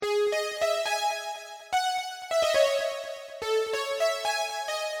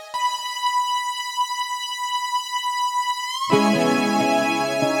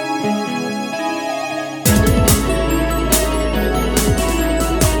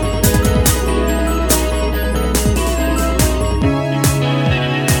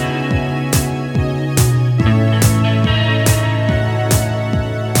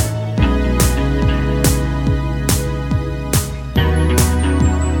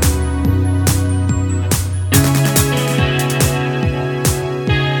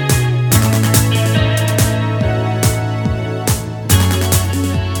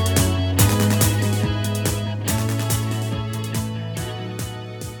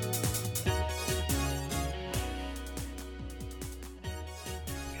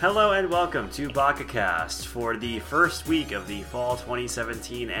Hello and welcome to BakaCast for the first week of the Fall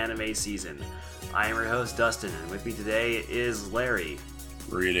 2017 anime season. I am your host Dustin, and with me today is Larry.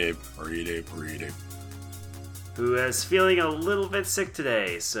 Read it. Who is feeling a little bit sick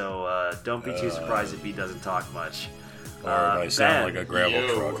today, so don't be too surprised if he doesn't talk much. Or if I sound like a gravel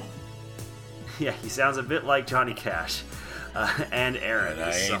truck. Yeah, he sounds a bit like Johnny Cash. And Aaron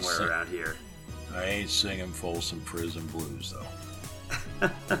is somewhere around here. I ain't singing Folsom Prison Blues, though.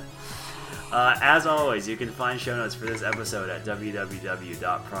 As always, you can find show notes for this episode at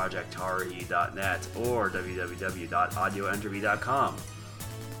www.projectharuhi.net or www.audioentropy.com.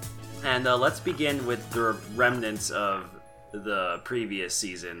 And let's begin with the remnants of the previous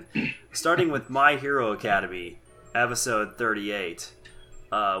season, starting with My Hero Academy, episode 38,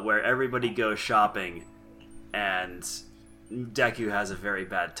 where everybody goes shopping and Deku has a very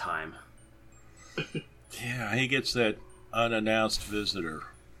bad time. Yeah, he gets that unannounced visitor.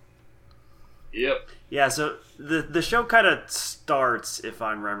 Yep. Yeah, so the show kind of starts, if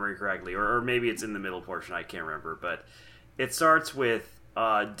I'm remembering correctly, or maybe it's in the middle portion, I can't remember, but it starts with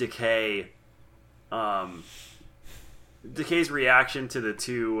Decay. Decay's reaction to the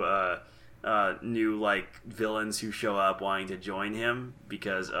two new villains who show up wanting to join him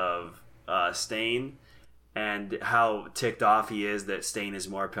because of Stain, and how ticked off he is that Stain is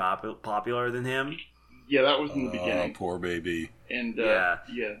more popular than him. Yeah, that was in the beginning. Poor baby. And the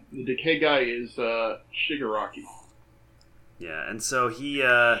Decay guy is Shigaraki. Yeah, and so he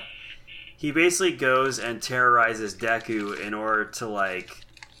basically goes and terrorizes Deku in order to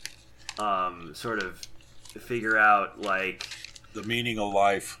sort of figure out the meaning of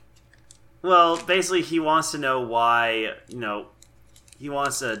life. Well, basically he wants to know why, he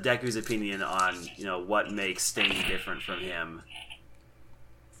wants Deku's opinion on, what makes Stain different from him.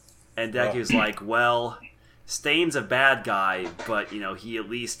 And Deku's Stain's a bad guy, but, he at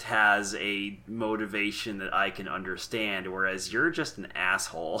least has a motivation that I can understand, whereas you're just an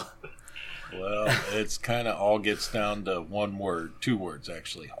asshole. Well, it's kind of all gets down to one word, two words,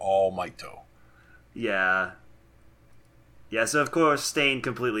 actually. All Mighto. Yeah. Yeah, so of course Stain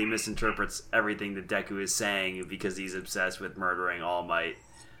completely misinterprets everything that Deku is saying because he's obsessed with murdering All Might.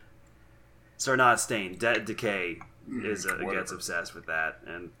 So not Stain, Decay gets obsessed with that,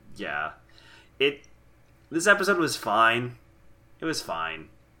 and yeah. This episode was fine. It was fine.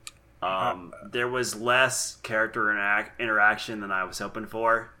 There was less character interaction than I was hoping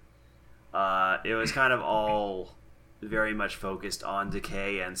for. It was kind of all very much focused on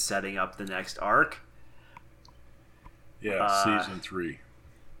Decay and setting up the next arc. Yeah, season 3.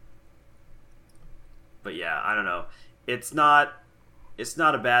 But yeah, I don't know. It's not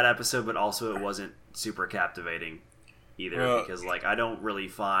a bad episode, but also it wasn't super captivating either, because I don't really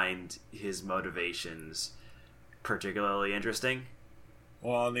find his motivations particularly interesting.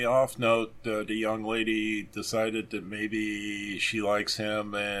 Well, on the off note, the young lady decided that maybe she likes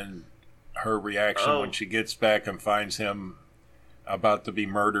him, and her reaction when she gets back and finds him about to be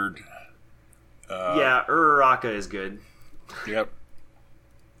murdered. Yeah, Uraraka is good. Yep.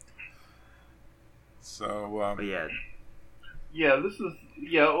 So, but yeah. Yeah, this is...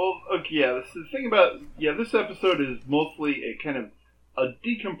 Yeah, well, okay, yeah, this is the thing about... Yeah, this episode is mostly a kind of a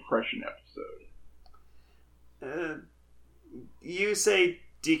decompression episode. You say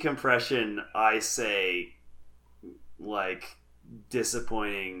decompression, I say,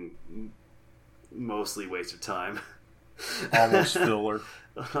 disappointing, mostly waste of time. Almost filler.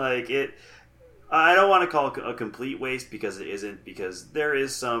 I don't want to call it a complete waste, because it isn't, because there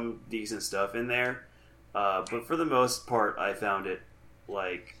is some decent stuff in there. But for the most part, I found it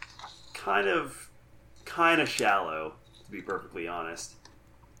kind of shallow, to be perfectly honest.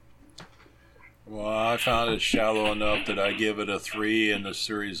 Well, I found it shallow enough that I give it a 3, and the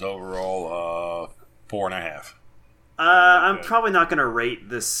series overall 4.5. I'm probably not going to rate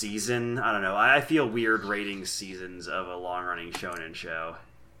this season. I don't know. I feel weird rating seasons of a long-running shonen show.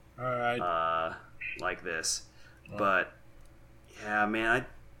 All right. Like this. But yeah, man, I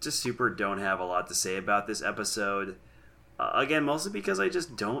just super don't have a lot to say about this episode. Again, mostly because I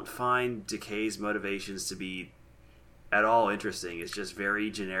just don't find Decay's motivations to be at all interesting. It's just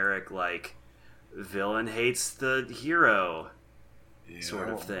very generic, villain hates the hero sort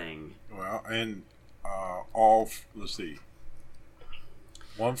of thing. Well, and let's see.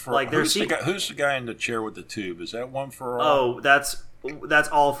 One for who's the guy in the chair with the tube? Is that One for All? Oh, that's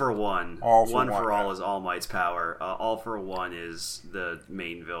All for One. One for All yeah. is All Might's power. All for One is the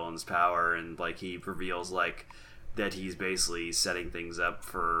main villain's power, and he reveals that he's basically setting things up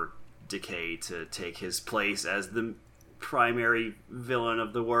for Decay to take his place as the primary villain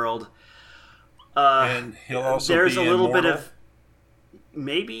of the world. And he'll also there's be a little immortal? bit of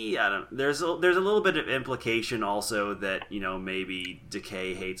maybe I don't. There's a little bit of implication also that maybe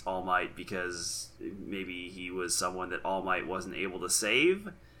Decay hates All Might because maybe he was someone that All Might wasn't able to save.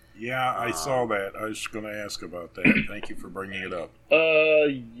 Yeah, I saw that. I was going to ask about that. Thank you for bringing it up.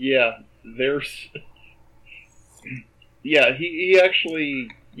 Yeah, there's, yeah, he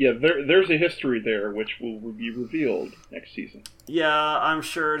actually, yeah, there's a history there which will be revealed next season. Yeah, I'm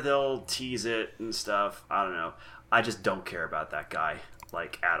sure they'll tease it and stuff. I don't know. I just don't care about that guy,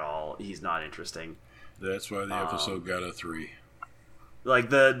 like, at all. He's not interesting. That's why the episode got a 3.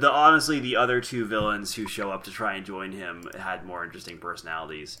 Like, the honestly, the other two villains who show up to try and join him had more interesting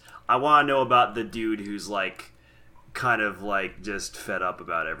personalities. I want to know about the dude who's, like, kind of, like, just fed up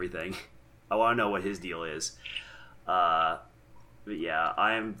about everything. I want to know what his deal is. But yeah,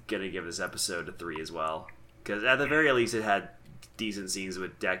 I'm going to give this episode a 3 as well. Because at the very least, it had decent scenes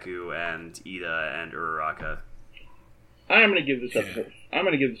with Deku and Ida and Uraraka. I'm going to give this episode. I'm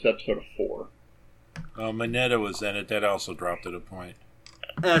going to give this episode a 4. Mineta was in it. That also dropped it a point.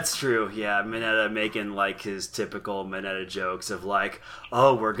 That's true, yeah. Mineta making, like, his typical Mineta jokes of, like,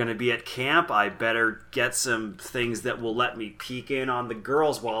 oh, we're going to be at camp, I better get some things that will let me peek in on the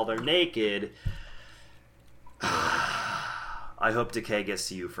girls while they're naked. I hope Decay gets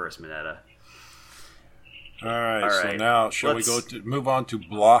to you first, Mineta. All right, so now, shall we move on to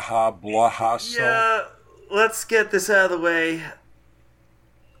Blaha Soul? Yeah, let's get this out of the way.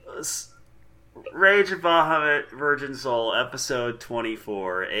 Rage of Bahamut, Virgin Soul, episode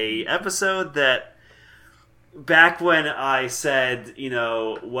 24. A episode that, back when I said,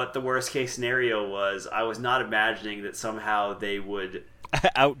 what the worst case scenario was, I was not imagining that somehow they would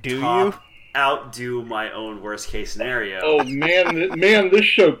outdo my own worst case scenario. Oh man, this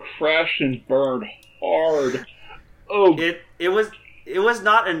show crashed and burned hard. Oh, it was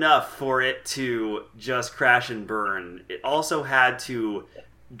not enough for it to just crash and burn. It also had to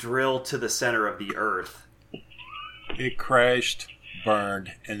drill to the center of the earth. It crashed,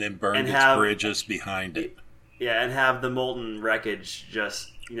 burned, and then burned its bridges behind it. Yeah, and have the molten wreckage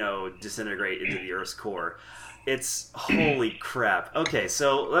just, disintegrate into the Earth's core. It's holy crap. Okay,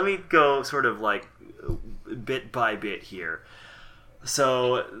 so let me go sort of like bit by bit here.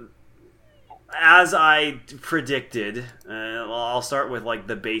 So, as I predicted, I'll start with like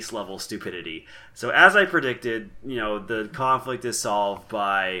the base level stupidity. So as I predicted, the conflict is solved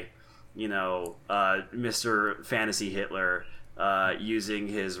by, Mr. Fantasy Hitler using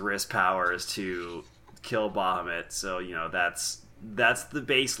his wrist powers to kill Bahamut. So, that's the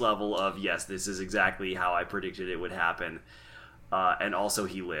base level of, yes, this is exactly how I predicted it would happen. And also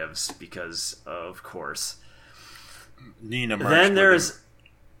he lives, because of course. Nina then there's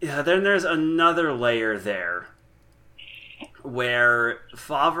another layer there where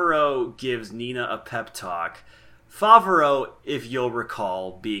Favreau gives Nina a pep talk. Favreau, if you'll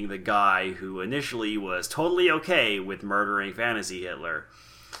recall, being the guy who initially was totally okay with murdering Fantasy Hitler,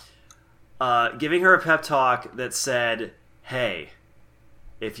 giving her a pep talk that said, hey,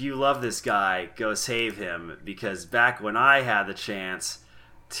 if you love this guy, go save him, because back when I had the chance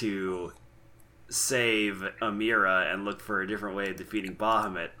to save Amira and look for a different way of defeating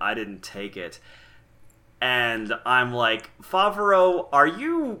Bahamut, I didn't take it. And I'm like, Favreau, are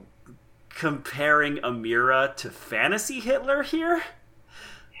you comparing Amira to Fantasy Hitler here?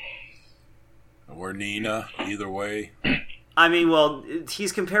 Or Nina, either way. I mean, well,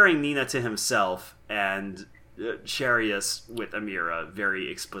 he's comparing Nina to himself and Charius with Amira very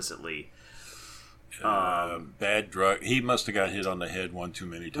explicitly. Bad drug. He must have got hit on the head one too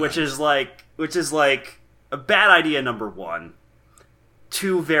many times. Which is like a bad idea, number one.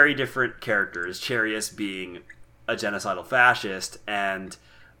 Two very different characters, Charius being a genocidal fascist and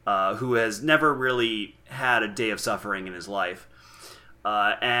who has never really had a day of suffering in his life,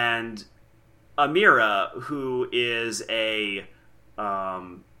 and Amira, who is a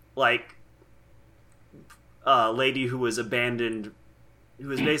lady who was abandoned,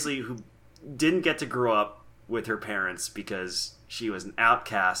 who didn't get to grow up with her parents because she was an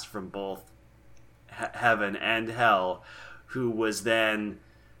outcast from both heaven and hell, who was then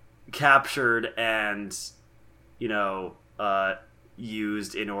captured and,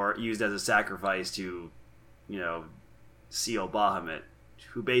 used as a sacrifice to, seal Bahamut,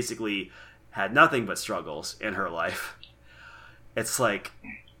 who basically had nothing but struggles in her life. It's like,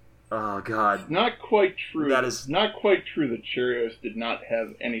 oh god, not quite true. That is not quite true that Charios did not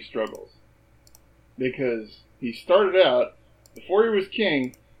have any struggles, because he started out before he was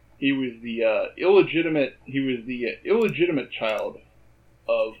king. He was the illegitimate child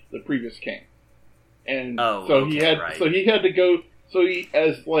of the previous king, and he had to go. So he,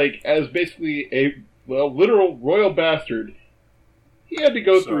 as basically a literal royal bastard, he had to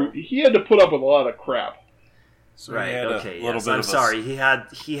go through. He had to put up with a lot of crap. So right. Okay. Yes. I'm sorry. He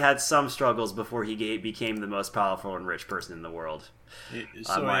had some struggles before he became the most powerful and rich person in the world.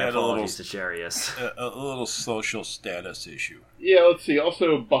 So my he had apologies to Charius. A little social status issue. Yeah. Let's see.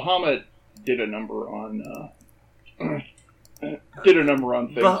 Also, Bahamut did a number on things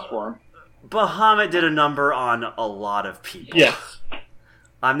for him. Bahamut did a number on a lot of people. Yes.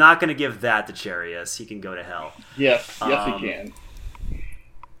 I'm not going to give that to Charius. He can go to hell. Yes. Yes, he can.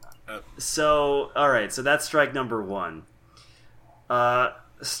 So, alright, so that's strike number 1.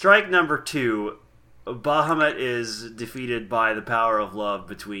 Strike number 2, Bahamut is defeated by the power of love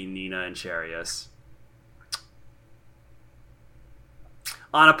between Nina and Charius.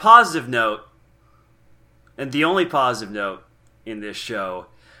 On a positive note, and the only positive note in this show,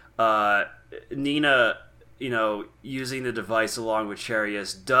 Nina, using the device along with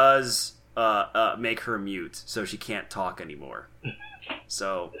Charius does make her mute, so she can't talk anymore.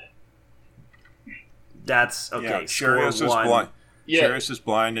 So... that's okay. Yeah, Charius is blind. Yeah. Charius is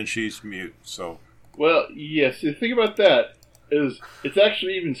blind and she's mute. So, well, yes. The thing about that is, it's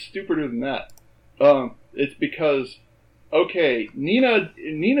actually even stupider than that. It's because, okay,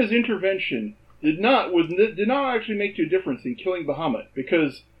 Nina's intervention did not actually make a difference in killing Bahamut,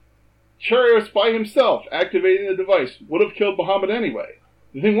 because Charius by himself activating the device would have killed Bahamut anyway.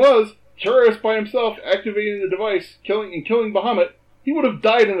 The thing was, Charius by himself activating the device, killing Bahamut, he would have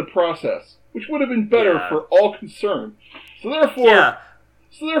died in the process, which would have been better for all concerned. So therefore,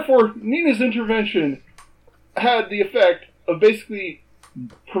 Nina's intervention had the effect of basically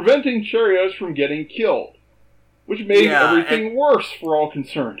preventing Charios from getting killed, which made everything worse for all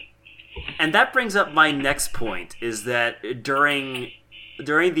concerned. And that brings up my next point, is that during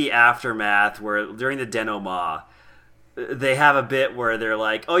the aftermath, during the denouement, they have a bit where they're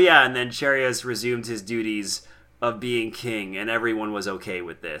like, oh yeah, and then Charios resumed his duties of being king, and everyone was okay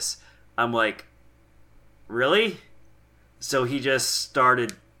with this. I'm like, really? So he just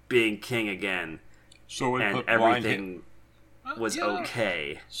started being king again, and everything was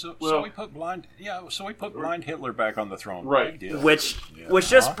okay. So we put blind Hitler back on the throne, right? Which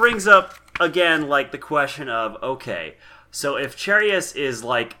just brings up again, like, the question of, okay, so if Charius is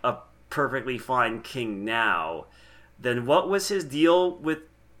like a perfectly fine king now, then what was his deal with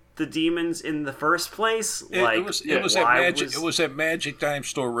the demons in the first place? It was that magic dime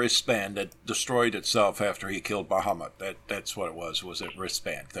store wristband that destroyed itself after he killed Bahamut. That's what it was. It was that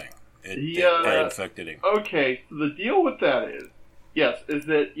wristband thing. It infected him. Okay, so the deal with that is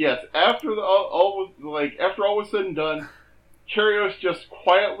after all was said and done, Charios just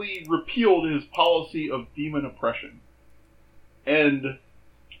quietly repealed his policy of demon oppression, and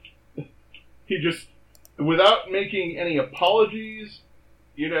he just, without making any apologies,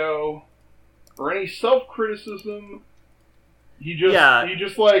 or any self-criticism, he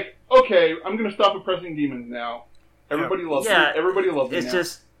just like, okay, I'm going to stop oppressing demons now. Everybody loves me. Everybody loves me now. It's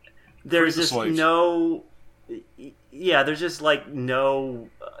just, there's just no, there's just like no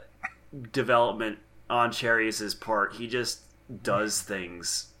development on Charius's part. He just does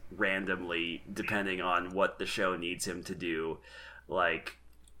things randomly depending on what the show needs him to do. Like,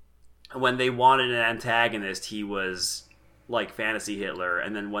 when they wanted an antagonist, he was like Fantasy Hitler,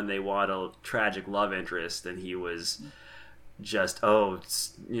 and then when they want a tragic love interest, then he was just, then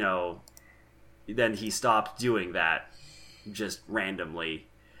he stopped doing that just randomly.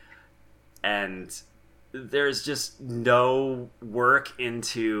 And there's just no work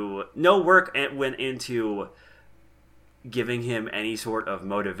went into giving him any sort of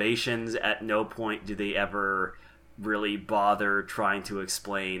motivations. At no point do they ever really bother trying to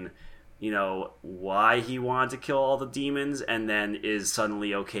explain, why he wanted to kill all the demons and then is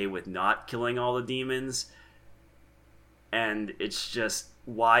suddenly okay with not killing all the demons. And it's just,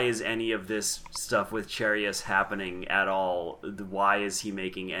 why is any of this stuff with Charius happening at all? Why is he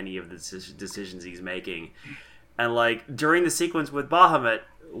making any of the decisions he's making? And like, during the sequence with Bahamut,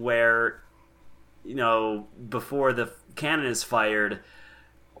 where, before the cannon is fired,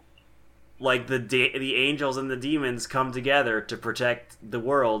 like, the angels and the demons come together to protect the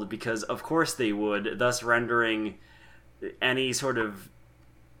world, because of course they would, thus rendering any sort of,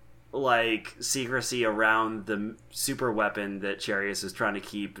 like, secrecy around the super weapon that Charius is trying to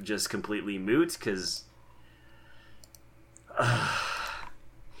keep just completely moot, because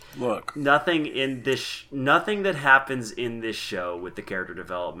look, nothing that happens in this show with the character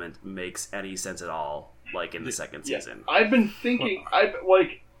development makes any sense at all, like in the second season. I've been thinking,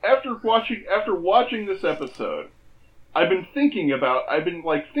 after watching this episode, I've been thinking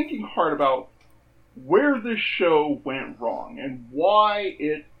hard about where this show went wrong and why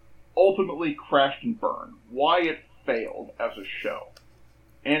it ultimately crashed and burned, why it failed as a show.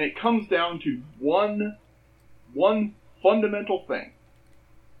 And it comes down to one fundamental thing.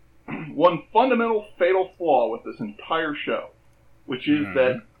 One fundamental fatal flaw with this entire show, which is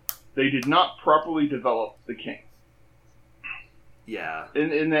that they did not properly develop the king. Yeah.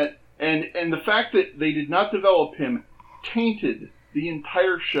 And the fact that they did not develop him tainted the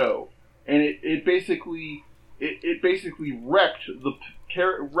entire show, and it basically wrecked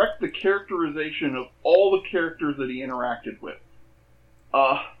the characterization of all the characters that he interacted with.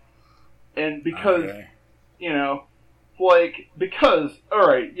 And because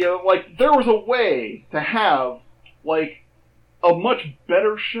there was a way to have like a much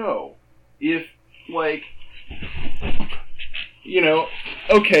better show if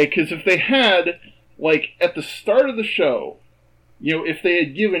because if they had at the start of the show, if they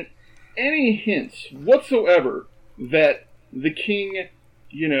had given any hints whatsoever that the king,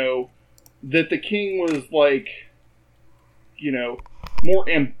 was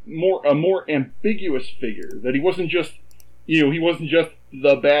a more ambiguous figure, that he wasn't just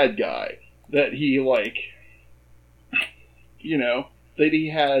the bad guy, that he that he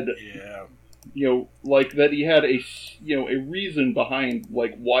had that he had a reason behind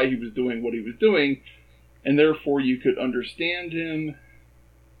why he was doing what he was doing, and therefore you could understand him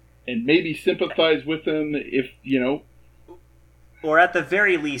and maybe sympathize with him if or at the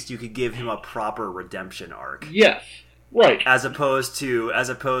very least you could give him a proper redemption arc. Yes. Right. As opposed to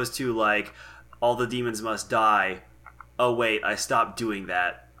all the demons must die. Oh wait, I stopped doing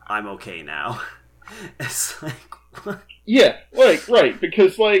that. I'm okay now. It's what? Yeah, right,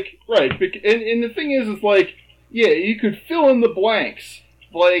 because and the thing is you could fill in the blanks,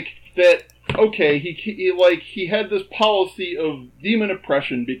 that. Okay, he had this policy of demon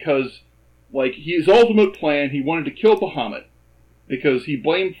oppression because, his ultimate plan, he wanted to kill Bahamut because he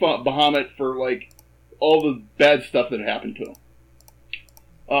blamed Bahamut for all the bad stuff that happened to him.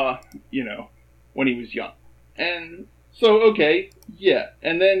 When he was young, and so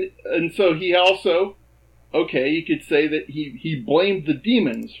and so he also. Okay, you could say that he blamed the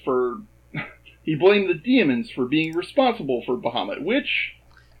demons for being responsible for Bahamut, which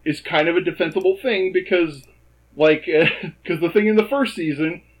is kind of a defensible thing because the thing in the first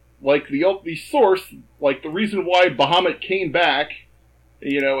season, the source, the reason why Bahamut came back,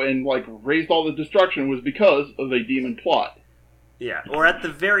 and raised all the destruction was because of a demon plot. Yeah, or at the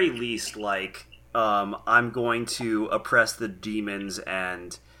very least, I'm going to oppress the demons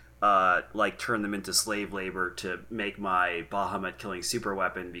and turn them into slave labor to make my Bahamut killing super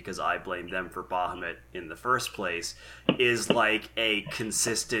weapon because I blamed them for Bahamut in the first place, is a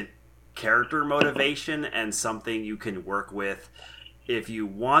consistent character motivation and something you can work with. If you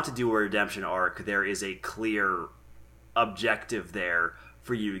want to do a redemption arc, there is a clear objective there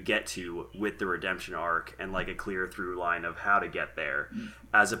for you to get to with the redemption arc and a clear through line of how to get there,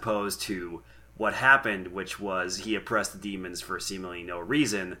 as opposed to what happened, which was he oppressed the demons for seemingly no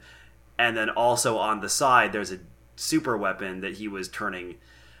reason, and then also on the side there's a super weapon that he was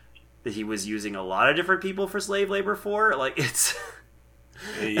using a lot of different people for slave labor for. It's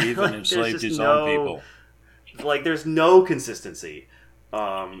he even enslaved his own people. There's no consistency.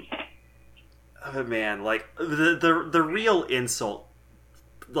 Oh man, the real insult,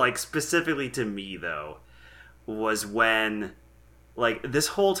 specifically to me though, was when this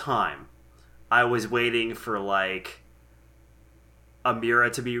whole time I was waiting for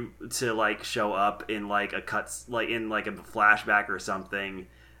Amira to show up in a in a flashback or something,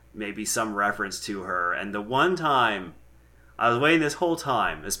 maybe some reference to her. And the one time I was waiting this whole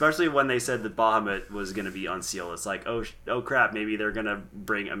time, especially when they said that Bahamut was going to be unsealed, it's oh crap, maybe they're going to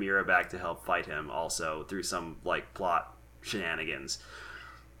bring Amira back to help fight him also through some plot shenanigans.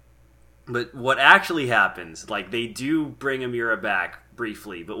 But what actually happens, they do bring Amira back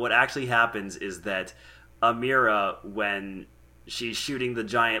briefly, but what actually happens is that Amira, when she's shooting the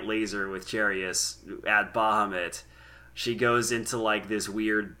giant laser with Charius at Bahamut, she goes into this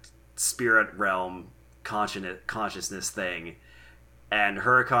weird spirit realm consciousness thing, and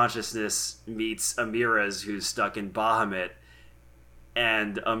her consciousness meets Amira's, who's stuck in Bahamut,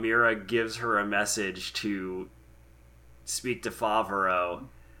 and Amira gives her a message to speak to Favreau,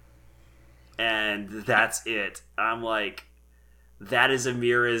 and that's it. I'm that is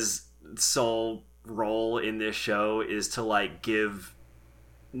Amira's sole role in this show, is to give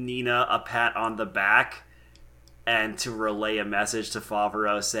Nina a pat on the back and to relay a message to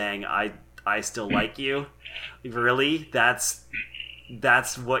Favreau saying I still like you. Really? That's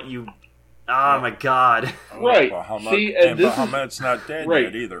what you... Oh my god. Right. See, and Bahamut's not dead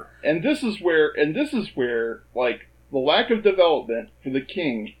yet either. And this is where the lack of development for the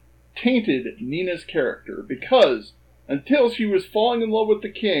king tainted Nina's character, because until she was falling in love with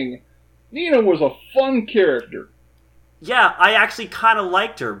the king, Nina was a fun character. Yeah, I actually kind of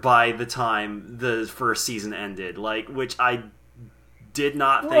liked her by the time the first season ended, which I did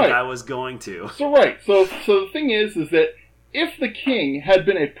not think I was going to. So the thing is that if the king had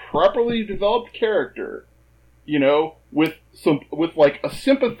been a properly developed character, with a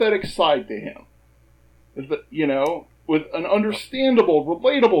sympathetic side to him, with an understandable,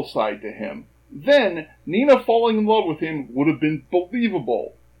 relatable side to him, then Nina falling in love with him would have been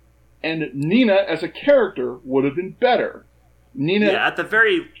believable. And Nina as a character would have been better. At the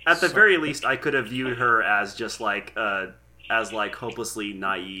very least, I could have viewed her as just hopelessly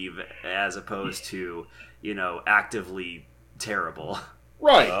naive, as opposed to actively terrible.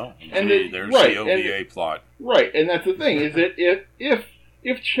 Right, well, there's the OVA plot. Right, and that's the thing is that if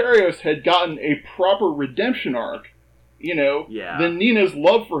Charios had gotten a proper redemption arc, then Nina's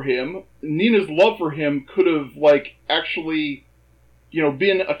love for him could have actually.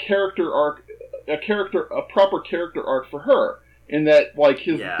 Been a character arc, a proper character arc for her, in that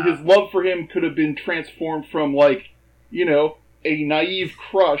his love for him could have been transformed from a naive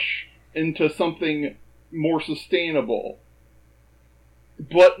crush into something more sustainable.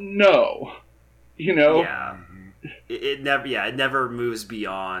 But no, it never moves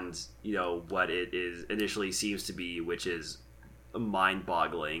beyond what it is initially seems to be, which is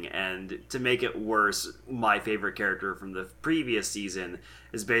mind-boggling. And to make it worse, my favorite character from the previous season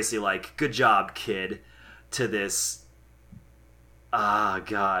is basically good job, kid, to this man.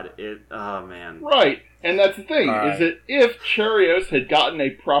 Right, and that's the thing, is that if Charios had gotten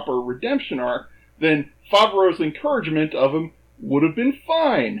a proper redemption arc, then Favreau's encouragement of him would have been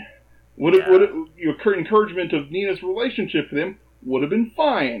fine. Your encouragement of Nina's relationship with him would have been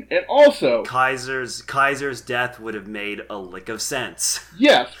fine. And also, Kaiser's death would have made a lick of sense.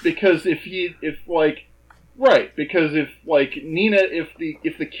 Yes, because if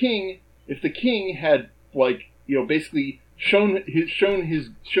the king had basically shown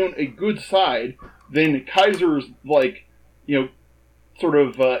a good side, then Kaiser's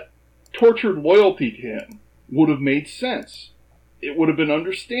tortured loyalty to him would have made sense. It would have been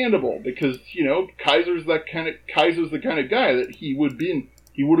understandable because Kaiser's the kind of guy that he would have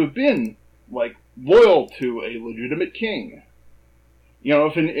been loyal to a legitimate king.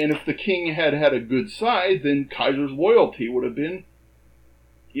 If the king had a good side, then Kaiser's loyalty would have been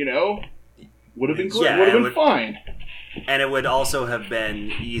fine. And it would also have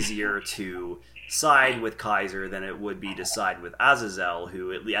been easier to side with Kaiser than it would be to side with Azazel,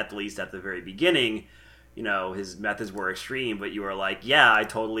 who at least at the very beginning, his methods were extreme, but you were I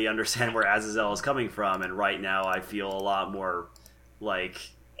totally understand where Azazel is coming from, and right now I feel a lot more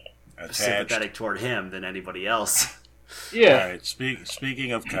sympathetic toward him than anybody else. Yeah. All right.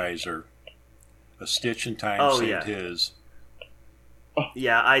 Speaking of Kaiser, A Stitch in Time saved his.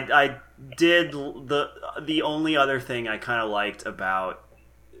 Yeah, I did. The only other thing I kind of liked about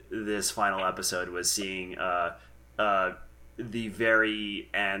this final episode was seeing the very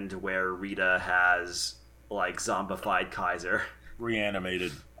end where Rita has zombified Kaiser.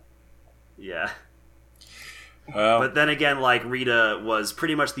 Reanimated. Yeah. But then again, Rita was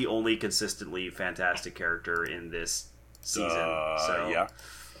pretty much the only consistently fantastic character in this season. Yeah.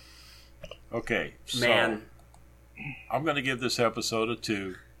 Okay. Man. So I'm going to give this episode a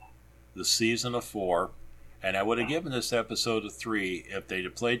 2, the season a 4, and I would have given this episode a 3 if they'd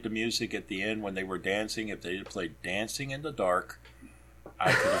have played the music at the end when they were dancing. If they'd have played Dancing in the Dark,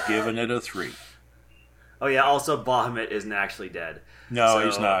 I could have given it a 3. Oh yeah, also Bahamut isn't actually dead. No,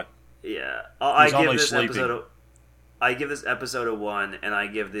 he's not. Yeah. He's only sleeping. I give this episode a 1, and I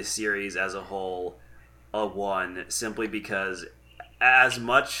give this series as a whole a 1, simply because as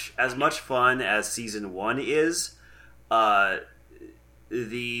much fun as season 1 is,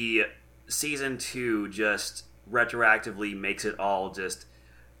 the season 2 just retroactively makes it all just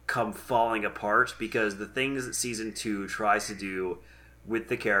come falling apart, because the things that season 2 tries to do with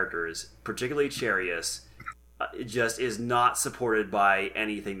the characters, particularly Charius, just is not supported by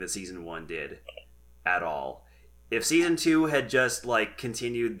anything that season 1 did at all. If season 2 had just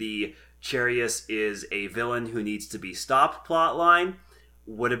continued the Charius is a villain who needs to be stopped plotline,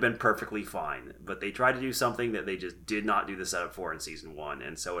 would have been perfectly fine. But they tried to do something that they just did not do the setup for in season 1,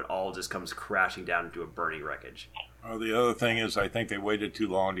 and so it all just comes crashing down into a burning wreckage. Well, the other thing is, I think they waited too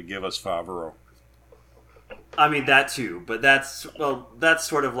long to give us Favreau. I mean, that too, but that's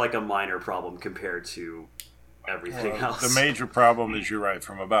sort of a minor problem compared to everything else. The major problem is, you're right,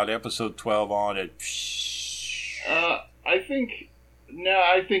 from about episode 12 on, I think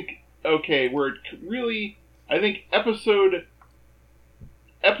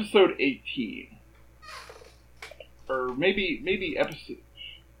episode 18, or maybe episode.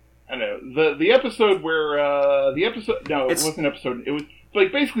 I don't know the episode where it wasn't episode. It was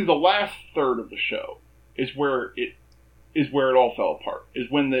like basically the last third of the show is where it all fell apart. Is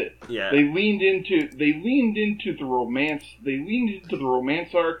when they leaned into the romance. They leaned into the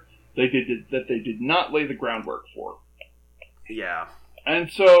romance arc they did not lay the groundwork for. Yeah.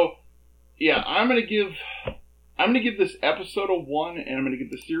 And so, yeah, I'm gonna give this episode a 1, and I'm gonna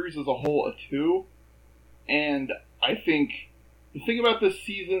give the series as a whole a 2. And I think the thing about this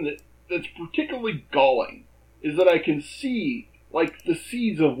season that's particularly galling is that I can see like the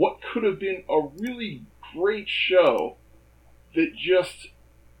seeds of what could have been a really great show that just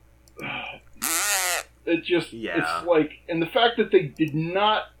it's like, and the fact that they did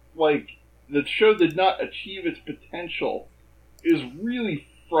not, like, the show did not achieve its potential is really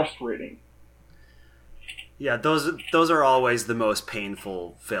frustrating. Yeah, those are always the most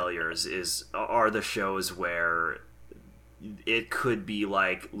painful failures, are the shows where it could be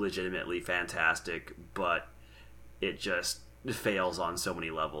like legitimately fantastic, but it just fails on so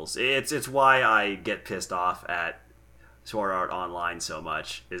many levels. It's why I get pissed off at Sword Art Online so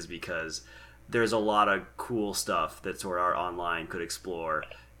much, is because there's a lot of cool stuff that Sword Art Online could explore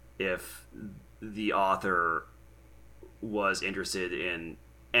if the author was interested in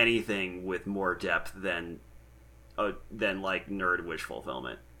anything with more depth than like nerd wish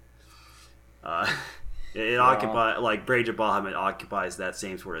fulfillment. It occupies, like, Brage of Bahamut occupies that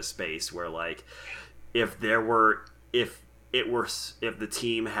same sort of space where, like, if the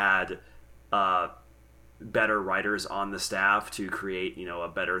team had better writers on the staff to create, a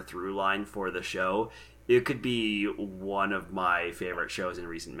better through line for the show, it could be one of my favorite shows in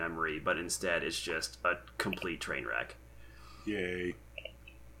recent memory, but instead it's just a complete train wreck. Yay.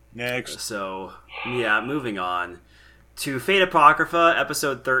 Next. So, yeah, moving on to Fate Apocrypha,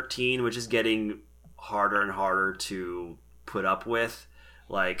 episode 13, which is getting harder and harder to put up with.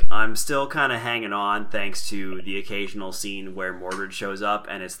 Like, I'm still kind of hanging on thanks to the occasional scene where Mordred shows up,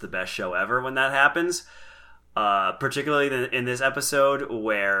 and it's the best show ever when that happens. Particularly in this episode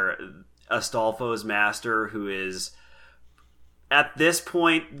where Astolfo's master, who is at this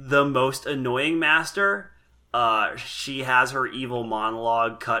point the most annoying master, she has her evil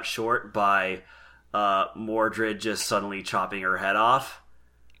monologue cut short by Mordred just suddenly chopping her head off.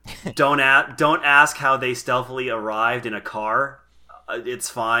 Don't ask how they stealthily arrived in a car. It's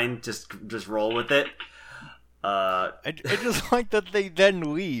fine. Just roll with it. I just like that they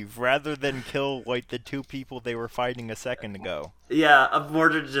then leave rather than kill like the two people they were fighting a second ago. Yeah,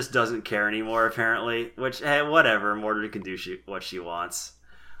 Mordred just doesn't care anymore apparently. Which, hey, whatever. Mordred can do what she wants.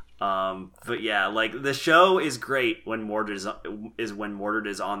 But yeah, like, the show is great when Mordred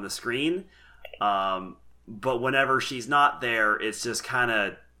is on the screen. But whenever she's not there, it's just kind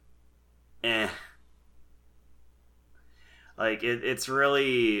of Like, it's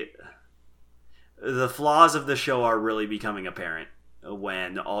really... The flaws of the show are really becoming apparent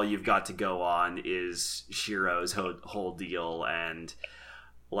when all you've got to go on is Shiro's whole deal, and,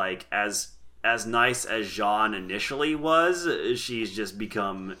 like, as nice as Jean initially was, she's just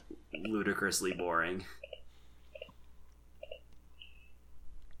become ludicrously boring.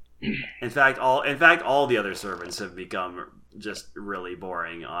 In fact, all the other servants have become just really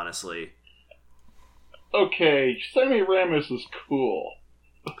boring, honestly. Okay, Semiramis is cool.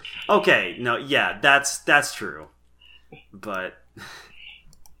 Okay, no, yeah, that's true. But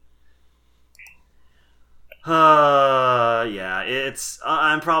yeah,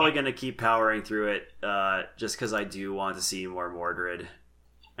 I'm probably going to keep powering through it just cuz I do want to see more Mordred,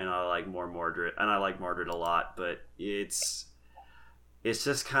 and I like Mordred a lot, but it's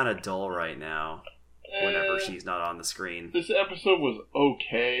just kind of dull right now whenever she's not on the screen. This episode was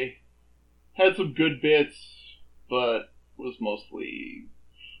okay. Had some good bits, but was mostly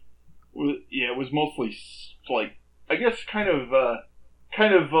like, I guess kind of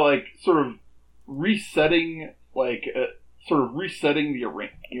like sort of resetting, like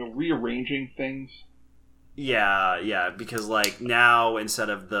rearranging things. Yeah, because, like, now instead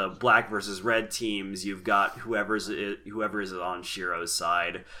of the black versus red teams, you've got whoever is on Shiro's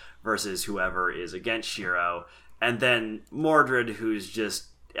side versus whoever is against Shiro, and then Mordred, who's just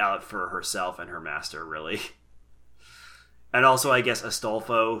out for herself and her master, really. And also, I guess,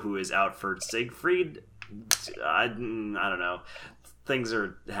 Astolfo, who is out for Siegfried. I don't know. Things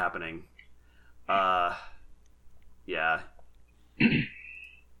are happening. Yeah.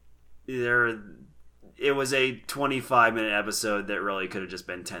 It was a 25-minute episode that really could have just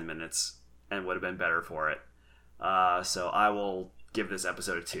been 10 minutes and would have been better for it. So I will give this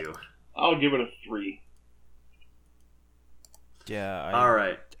episode a 2. I'll give it a 3. Yeah. All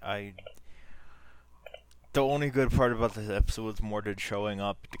right. The only good part about this episode was Mordred showing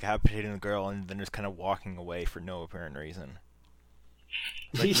up, decapitating the girl, and then just kind of walking away for no apparent reason.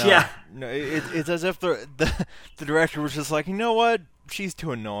 Like, no, it's as if the director was just like, you know what? She's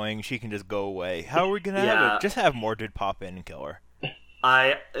too annoying. She can just go away. How are we gonna have it? Just have Mordred pop in and kill her.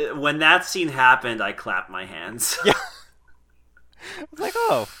 When that scene happened, I clapped my hands. Yeah. I was like,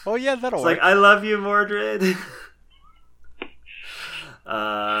 oh yeah, that'll work. Like, I love you, Mordred.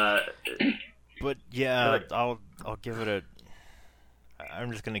 But yeah, I'll give it a.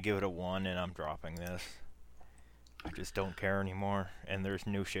 I'm just gonna give it a 1, and I'm dropping this. I just don't care anymore, and there's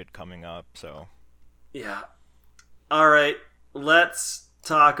new shit coming up, so. Yeah. All right, let's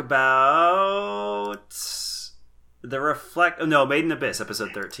talk about Made in Abyss,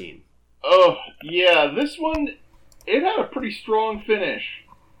 episode 13. Oh yeah, this one, it had a pretty strong finish.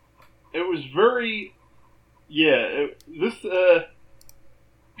 It was very, it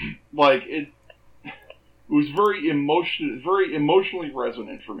was very emotionally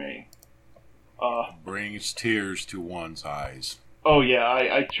resonant for me. Brings tears to one's eyes. Oh yeah,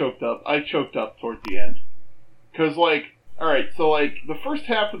 I choked up. I choked up toward the end. Cause alright, so the first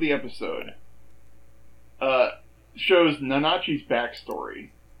half of the episode, shows Nanachi's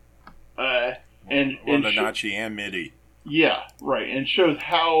backstory. Nanachi and Mitty. Yeah, right, and it shows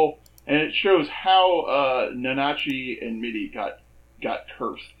how Nanachi and Mitty got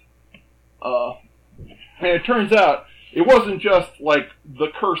cursed. And it turns out it wasn't just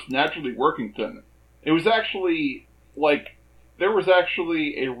the curse naturally working to them. It was actually there was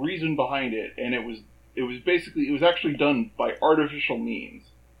actually a reason behind it, and it was actually done by artificial means.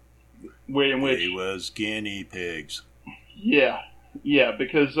 It was guinea pigs. Yeah,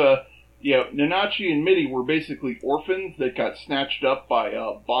 because Nanachi and Mitty were basically orphans that got snatched up by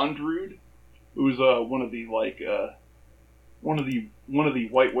Bondrewd, who was one of the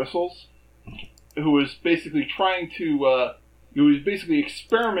White Whistles, who was basically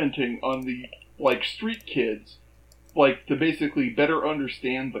experimenting on the street kids, to basically better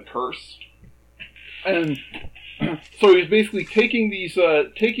understand the curse. And so he was basically taking these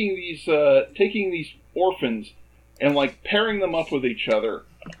orphans and pairing them up with each other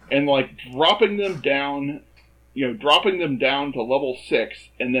and dropping them down to level 6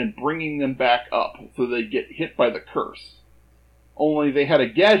 and then bringing them back up so they get hit by the curse. Only they had a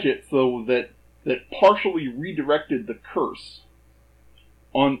gadget so that partially redirected the curse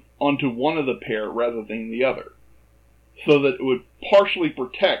onto one of the pair rather than the other, so that it would partially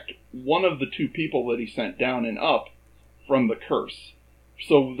protect one of the two people that he sent down and up from the curse.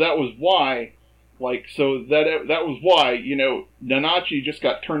 So that was why, Nanachi just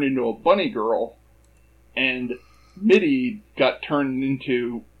got turned into a bunny girl, and Mitty got turned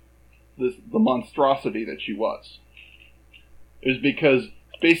into the monstrosity that she was. It was because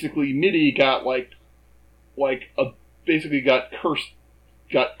basically Mitty got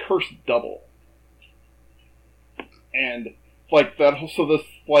got cursed double. And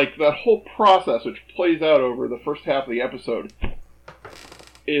that whole process, which plays out over the first half of the episode,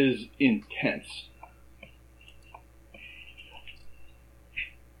 is intense.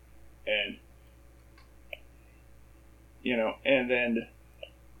 And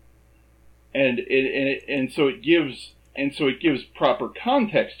so it gives proper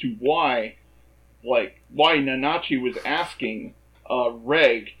context to why Nanachi was asking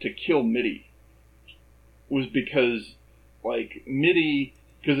Reg to kill Mitty. Was because Mitty,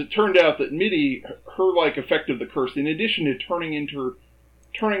 because it turned out that Mitty, her effect of the curse, in addition to turning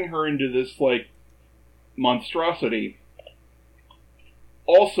her into this monstrosity,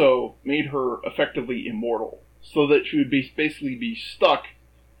 also made her effectively immortal, so that she would basically be stuck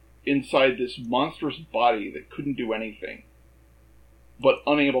inside this monstrous body that couldn't do anything, but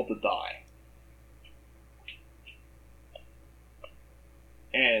unable to die.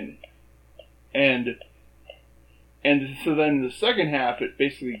 And so then the second half, it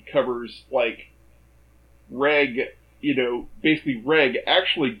basically covers Reg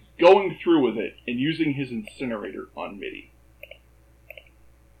actually going through with it and using his incinerator on Mitty.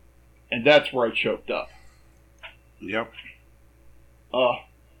 And that's where I choked up. Yep.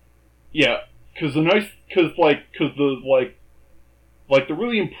 Yeah, because the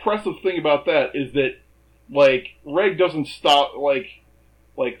really impressive thing about that is that Reg doesn't stop.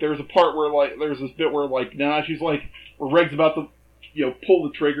 There's a part where there's this bit where Nanachi's where Reg's about to pull the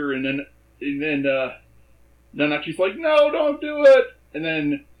trigger, and then Nanachi's no, don't do it, and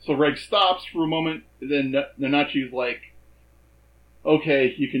then so Reg stops for a moment, and then Nanachi's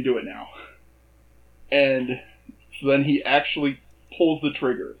okay, you can do it now, and so then he actually pulls the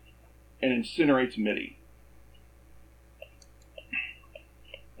trigger and incinerates Mitty.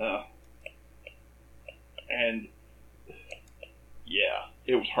 and yeah,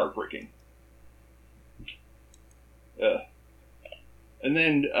 it was heartbreaking. And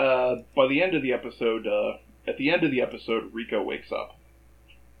then by the end of the episode, at the end of the episode, Rico wakes up,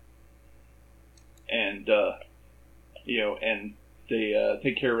 and and they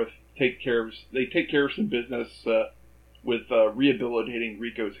take care of some business with rehabilitating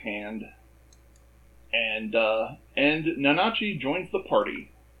Rico's hand, and Nanachi joins the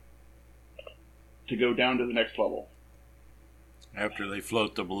party to go down to the next level after they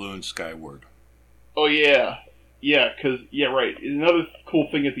float the balloon skyward. Oh yeah. Yeah, right. Another cool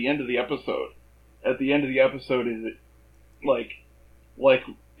thing at the end of the episode. At the end of the episode is it,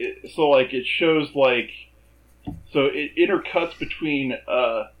 it shows so it intercuts between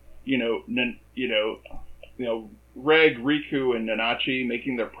Reg, Riku, and Nanachi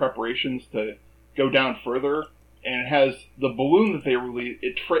making their preparations to go down further, and it has the balloon that they release.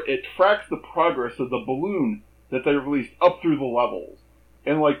 It tracks the progress of the balloon that they released up through the levels.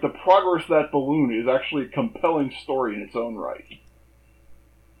 And, the progress of that balloon is actually a compelling story in its own right.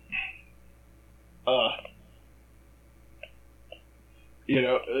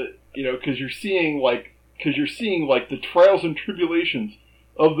 Because you're seeing, the trials and tribulations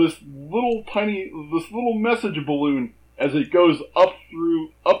of this little message balloon as it goes up through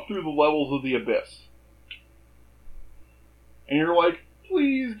the levels of the abyss. And you're like,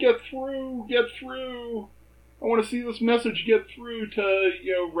 please get through. I want to see this message get through to,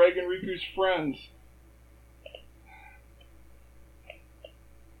 Reg and Riku's friends.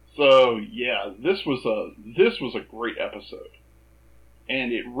 So, yeah, this was a great episode.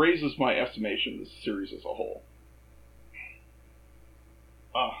 And it raises my estimation of the series as a whole.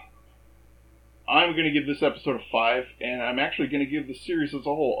 I'm going to give this episode a 5, and I'm actually going to give the series as a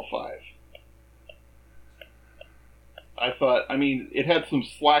whole a 5. It had some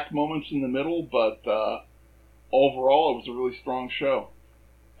slack moments in the middle, but, overall, it was a really strong show.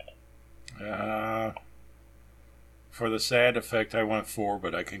 For the sad effect, I went 4,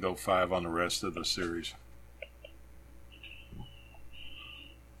 but I can go 5 on the rest of the series.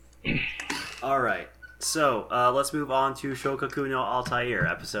 All right. So, let's move on to Shokaku no Altair,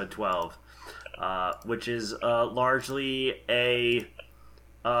 episode 12, which is largely a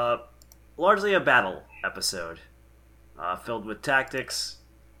battle episode, filled with tactics.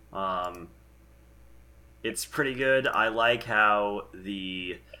 It's pretty good. I like how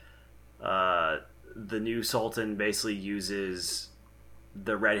the new Sultan basically uses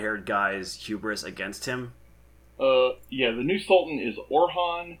the red-haired guy's hubris against him. The new Sultan is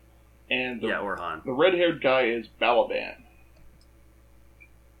Orhan, and Orhan. The red-haired guy is Balaban.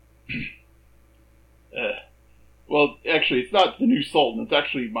 Well, actually, it's not the new Sultan. It's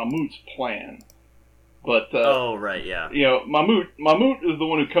actually Mahmut's plan. But oh right, yeah. Mahmut is the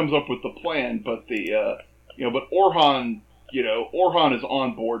one who comes up with the plan, but but Orhan is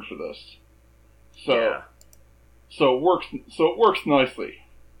on board for this. So it works nicely.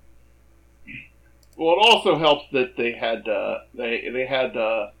 Well, it also helps that they had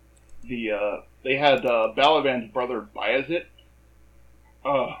Balaban's brother Bayezid,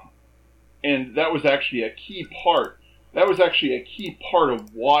 and that was actually a key part. That was actually a key part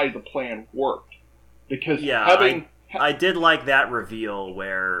of why the plan worked, because I did like that reveal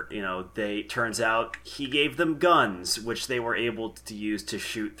where, turns out he gave them guns, which they were able to use to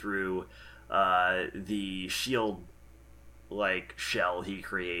shoot through the shield, shell he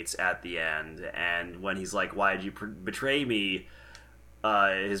creates at the end. And when he's like, why did you betray me?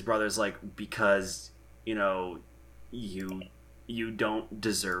 His brother's like, because, you don't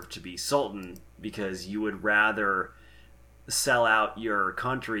deserve to be Sultan, because you would rather sell out your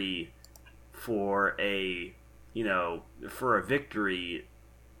country for a victory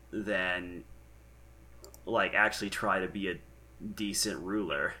than actually try to be a decent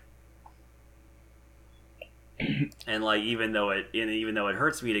ruler. And even though it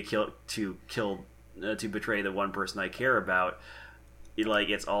hurts me to betray the one person I care about,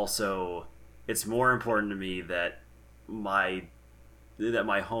 it's more important to me that my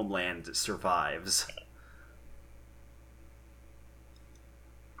homeland survives.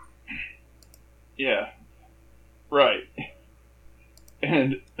 Yeah. Right.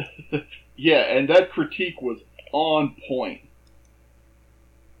 And and that critique was on point.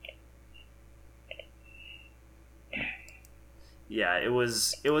 Yeah, it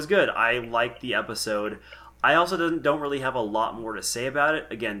was good. I liked the episode. I also don't really have a lot more to say about it,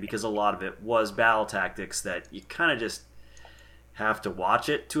 again, because a lot of it was battle tactics that you kind of just have to watch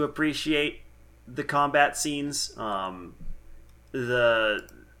it to appreciate the combat scenes.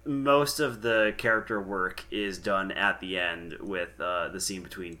 Most of the character work is done at the end with the scene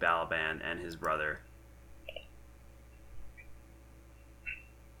between Balaban and his brother.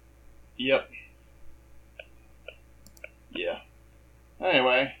 Yep. Yeah.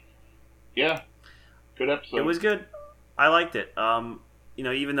 Anyway, yeah, good episode. It was good. I liked it.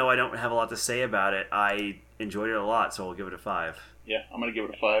 Even though I don't have a lot to say about it, I enjoyed it a lot, so I'll give it a 5. Yeah, I'm gonna give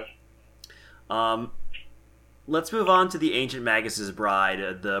it a 5. Let's move on to the Ancient Magus's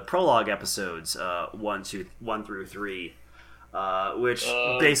Bride, the prologue episodes, 1 through 3, which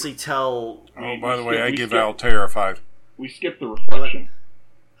basically tell. Oh, by the way, I give Altair a 5. We skipped the reflection.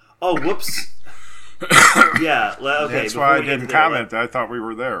 Oh, whoops. Yeah, okay. That's why I didn't comment. I thought we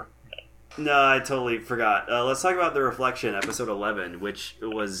were there. No, I totally forgot. Let's talk about the reflection, episode 11, which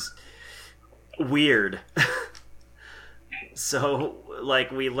was weird. So,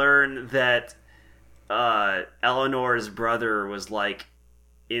 we learn that Eleanor's brother was,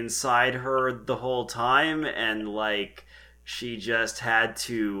 inside her the whole time, and, she just had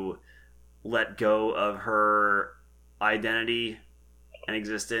to let go of her identity and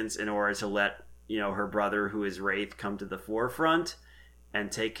existence in order to let, her brother, who is Wraith, come to the forefront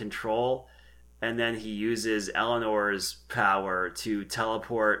and take control. And then he uses Eleanor's power to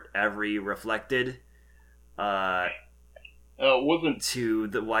teleport every reflected wasn't to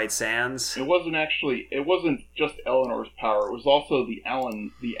the White Sands. It wasn't just Eleanor's power. It was also the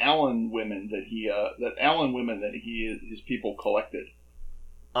Allen women that his people collected.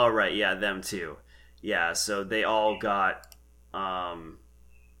 Oh right, yeah, them too. Yeah, so they all got they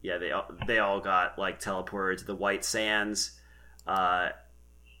all got teleported to the White Sands,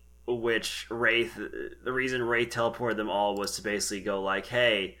 which the reason Wraith teleported them all was to basically go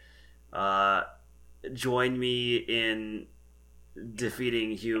hey, join me in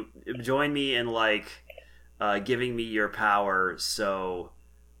defeating you, join me in giving me your power. So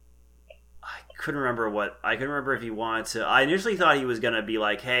I couldn't remember if he wanted to. I initially thought he was gonna be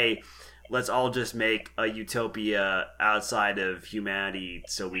hey, let's all just make a utopia outside of humanity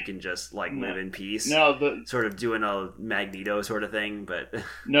so we can just live in peace. No, sort of doing a Magneto sort of thing, but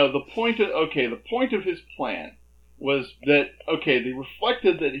no. The point of his plan was that the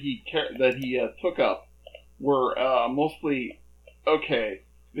reflected that he took up were mostly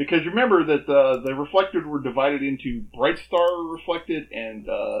because remember that the reflected were divided into bright star reflected and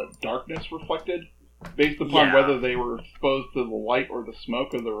darkness reflected, based upon whether they were exposed to the light or the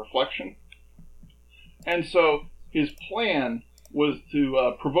smoke of the reflection. And so his plan was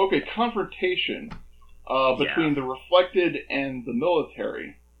to provoke a confrontation between the reflected and the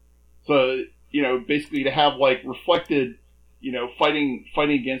military. So, basically to have reflected, fighting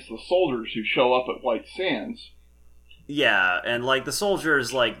against the soldiers who show up at White Sands. Yeah, and the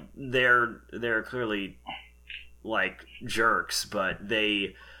soldiers, they're clearly jerks, but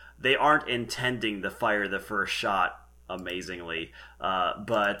they aren't intending to fire the first shot amazingly.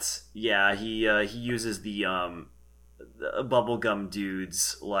 But yeah, he uses the bubblegum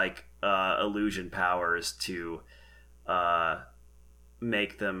dudes illusion powers to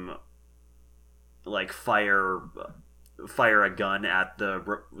make them fire a gun at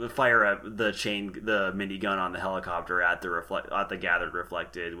the minigun on the helicopter at the gathered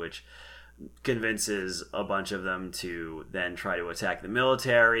reflected, which convinces a bunch of them to then try to attack the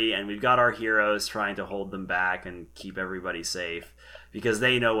military, and we've got our heroes trying to hold them back and keep everybody safe because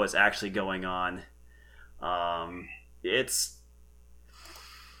they know what's actually going on. It's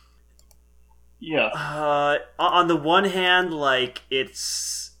on the one hand,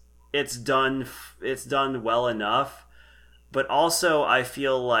 it's done well enough, but also I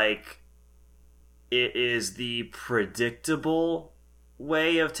feel it is the predictable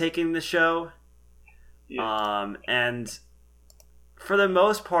way of taking the show. And for the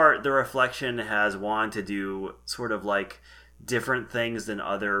most part, the reflection has wanted to do sort of different things than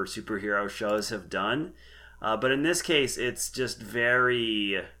other superhero shows have done, but in this case it's just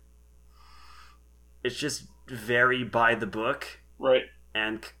very by the book, right?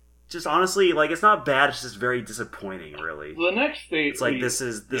 And just honestly, it's not bad, it's just very disappointing, really. The next stage, this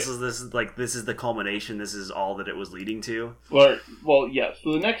is the culmination. This is all that it was leading to. Well, yeah.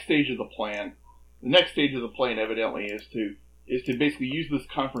 So the next stage of the plan evidently is to basically use this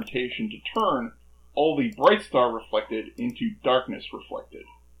confrontation to turn all the bright star reflected into darkness reflected,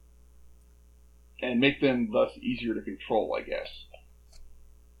 and make them thus easier to control, I guess.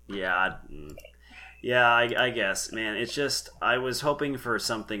 Yeah, I guess, man. It's just I was hoping for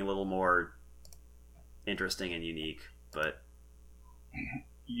something a little more interesting and unique, but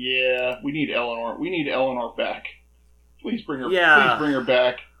yeah, we need Eleanor. We need Eleanor back. Please bring her. Yeah. Please bring her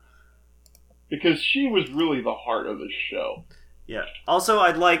back, because she was really the heart of the show. Yeah. Also,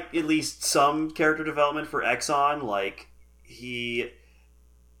 I'd like at least some character development for Exxon.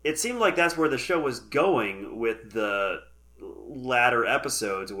 It seemed like that's where the show was going with the latter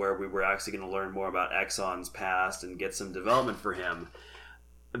episodes where we were actually going to learn more about Exxon's past and get some development for him.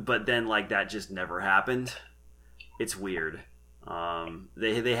 But then, like, that just never happened. It's weird.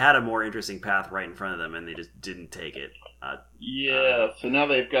 They had a more interesting path right in front of them, and they just didn't take it. So now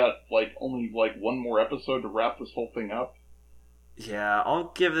they've got, like, only, like, one more episode to wrap this whole thing up. Yeah,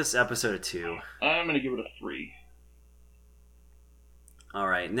 I'll give this episode a 2. I'm going to give it a 3.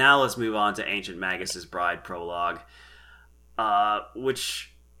 Alright, now let's move on to Ancient Magus' Bride prologue.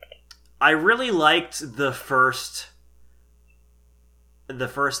 Which I really liked the first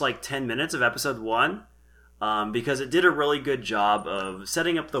like 10 minutes of episode 1, because it did a really good job of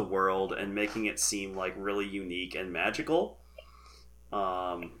setting up the world and making it seem like really unique and magical.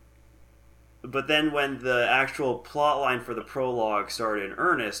 But then when the actual plot line for the prologue started in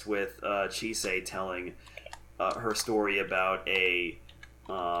earnest with Chisei telling her story about a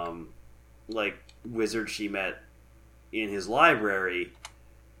like wizard she met in his library,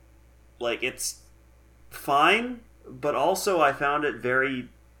 like, it's fine, but also I found it very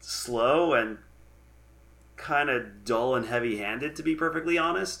slow and kind of dull and heavy-handed, to be perfectly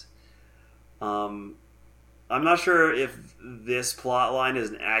honest. I'm not sure if this plot line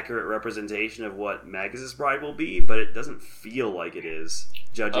is an accurate representation of what Magus' Bride will be, but it doesn't feel like it is,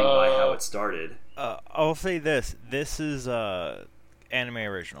 judging by how it started. I'll say this. This is anime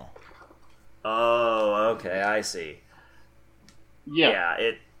original. Oh, okay, I see. Yeah.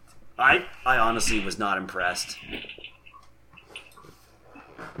 I honestly was not impressed.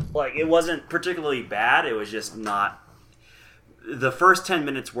 Like, it wasn't particularly bad, it was just not... The first 10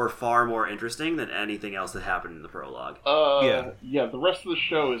 minutes were far more interesting than anything else that happened in the prologue. Yeah, the rest of the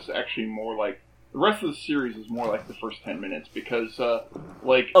show is actually more like... The rest of the series is more like the first 10 minutes, because,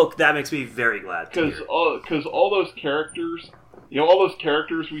 like... Oh, that makes me very glad. Because all those characters... all those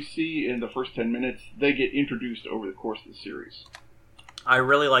characters we see in the first 10 minutes, they get introduced over the course of the series. I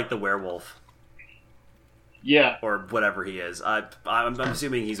really like the werewolf. Yeah. Or whatever he is. I'm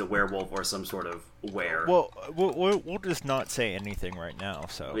assuming he's a werewolf or some sort of were. Well, we'll just not say anything right now,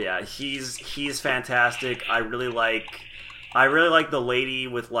 so... Yeah, he's fantastic. I really like the lady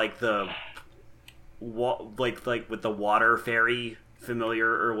with, like, the... like with the water fairy familiar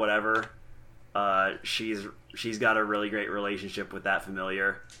or whatever. She's got a really great relationship with that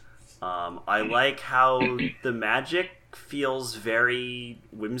familiar. I like how the magic feels very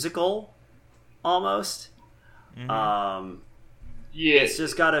whimsical, almost. Mm-hmm. It's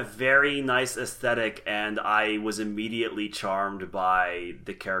just got a very nice aesthetic, and I was immediately charmed by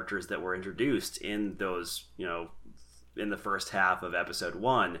the characters that were introduced in those, in the first half of episode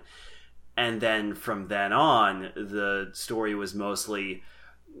 1. And then from then on, the story was mostly,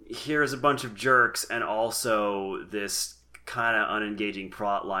 here's a bunch of jerks, and also this kind of unengaging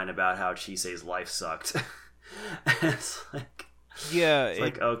plot line about how Chisei's life sucked. It's like,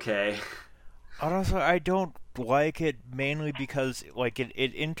 okay. Honestly, I don't like it mainly because, like, it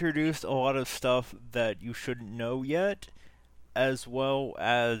introduced a lot of stuff that you shouldn't know yet, as well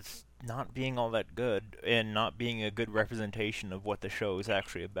as not being all that good and not being a good representation of what the show is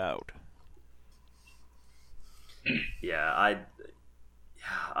actually about. Yeah,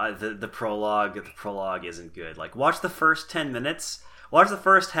 the prologue isn't good. Like, watch the first 10 minutes, watch the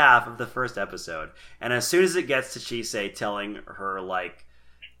first half of the first episode, and as soon as it gets to Chisei telling her, like,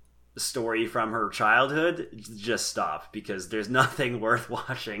 story from her childhood, just stop, because there's nothing worth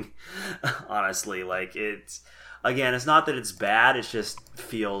watching. Honestly, like, it's not that it's bad, it just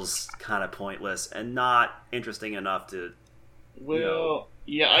feels kind of pointless and not interesting enough to... Well,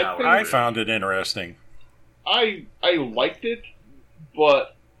 yeah, I found it interesting. I liked it,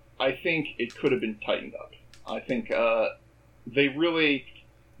 but I think it could have been tightened up. I think they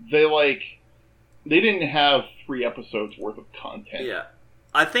didn't have 3 episodes worth of content. Yeah.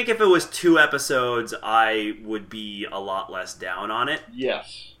 I think if it was 2 episodes, I would be a lot less down on it.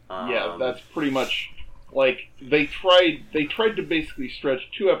 Yes. Yeah, that's pretty much, like, they tried to basically stretch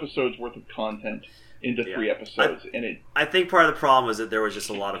 2 episodes worth of content into 3 episodes, I think part of the problem was that there was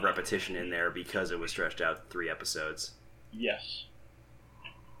just a lot of repetition in there because it was stretched out 3 episodes. Yes.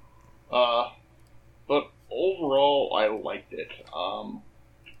 But overall, I liked it.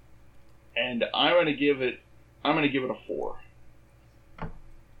 And I'm gonna give it a 4.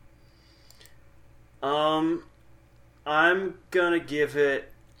 I'm gonna give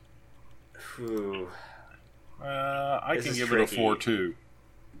it... I can give it a 4 too.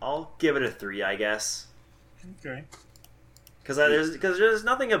 I'll give it a 3, I guess. Okay. Because there's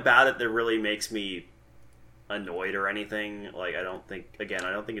nothing about it that really makes me annoyed or anything. Like, I don't think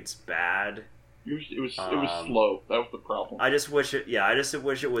it's bad. It was slow. That was the problem. I just wish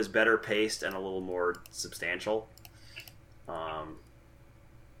it was better paced and a little more substantial.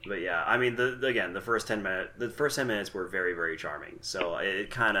 But yeah, I mean, the first 10 minutes were very, very charming. So it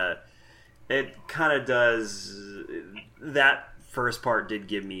kind of does, that first part did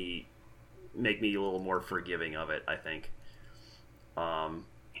make me a little more forgiving of it, I think.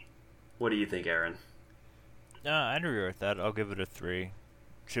 What do you think, Aaron? I'd agree with that. I'll give it a 3.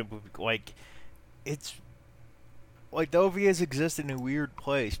 Like, it's like the OVAs exist in a weird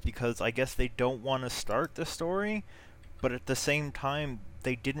place because I guess they don't want to start the story, but at the same time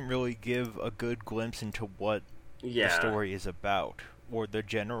they didn't really give a good glimpse into what the story is about or the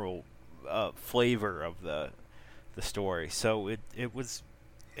general flavor of the story. So it was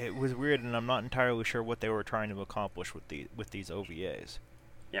weird, and I'm not entirely sure what they were trying to accomplish with these OVAs.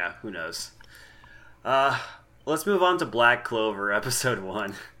 Yeah, who knows? Let's move on to Black Clover, episode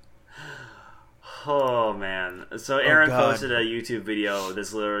 1. Oh man! So Aaron posted a YouTube video.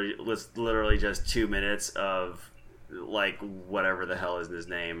 This was literally just 2 minutes of like whatever the hell is his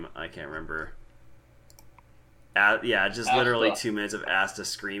name. I can't remember. Just Asta. Literally 2 minutes of Asta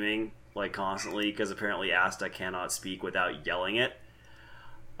screaming like constantly because apparently Asta cannot speak without yelling it.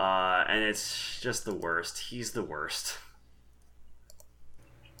 And it's just the worst. He's the worst.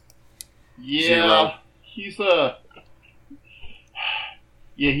 Yeah, he's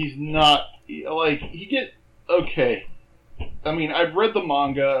he's not like okay. I mean, I've read the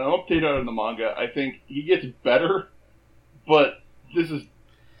manga and I'm updated on the manga. I think he gets better, but this is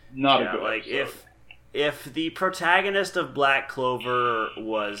not a good like episode. If the protagonist of Black Clover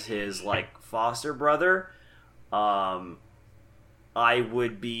was his like foster brother, I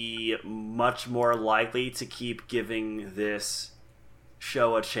would be much more likely to keep giving this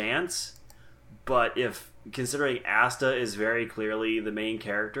show a chance. But considering Asta is very clearly the main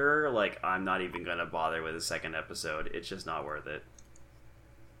character, like, I'm not even going to bother with a second episode. It's just not worth it.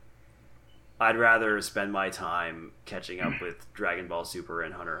 I'd rather spend my time catching up with Dragon Ball Super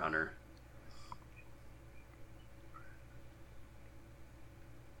and Hunter x Hunter.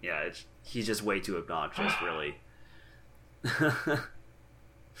 Yeah, he's just way too obnoxious, really.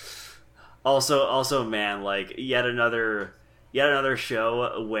 Also, man, like, yet another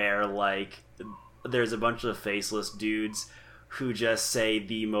show where, like, there's a bunch of faceless dudes who just say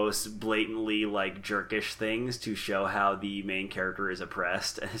the most blatantly, like, jerkish things to show how the main character is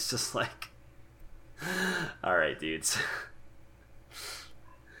oppressed, and it's just like, alright, dudes.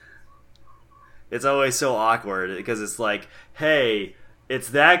 It's always so awkward, because it's like, hey, it's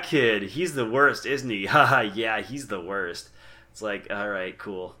that kid, he's the worst, isn't he? Haha, yeah, he's the worst. It's like, alright,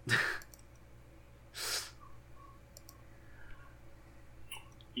 cool.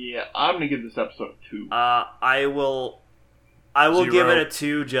 Yeah, I'm gonna give this episode a 2. I will 0. Give it a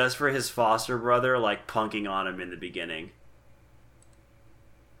 2 just for his foster brother, like, punking on him in the beginning.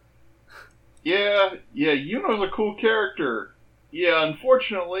 Yeah, Yuno's a cool character. Yeah,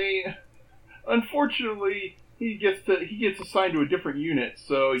 unfortunately, he gets assigned to a different unit,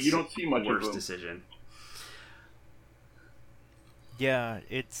 so you don't see much of him. Worst decision. Yeah,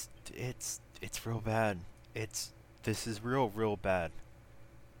 it's real bad. This is real bad.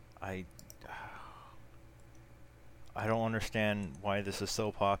 I don't understand why this is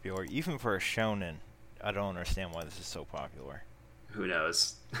so popular. Even for a shonen, I don't understand why this is so popular. Who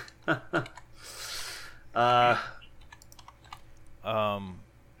knows? But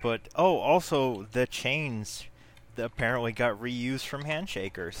also the chains that apparently got reused from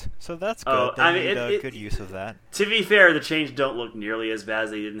Handshakers, so that's good. They made good use of that. To be fair, the chains don't look nearly as bad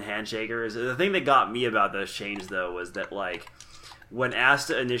as they did in Handshakers. The thing that got me about those chains, though, was that, like, when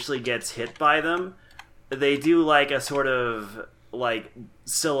Asta initially gets hit by them, they do, like, a sort of, like,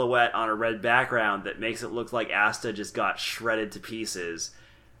 silhouette on a red background that makes it look like Asta just got shredded to pieces.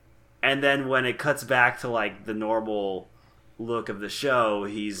 And then when it cuts back to, like, the normal look of the show,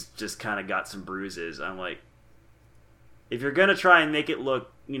 he's just kind of got some bruises. I'm like, if you're gonna try and make it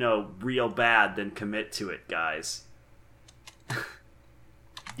look, real bad, then commit to it, guys.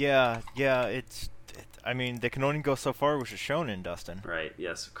 Yeah, I mean, they can only go so far with a shonen, Dustin. Right,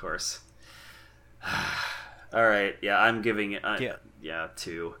 yes, of course. Alright, yeah, I'm giving it...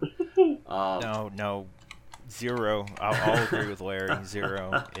 2. No, 0. I'll agree with Larry,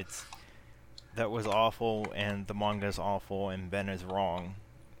 0. That was awful, and the manga is awful, and Ben is wrong.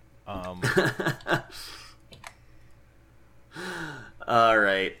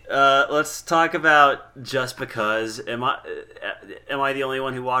 Alright, let's talk about Just Because. Am I the only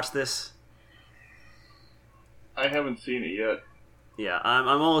one who watched this? I haven't seen it yet. Yeah, I'm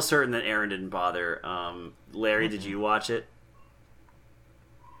almost certain that Aaron didn't bother. Larry, did you watch it?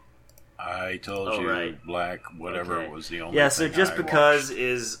 I told you, right. Black, whatever, okay. Was the only thing so Just Because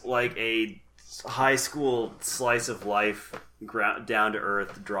is like a high school slice of life, down to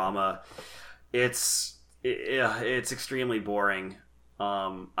earth drama. It's extremely boring.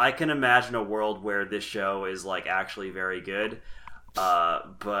 I can imagine a world where this show is like actually very good,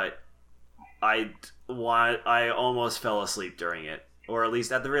 but I almost fell asleep during it, or at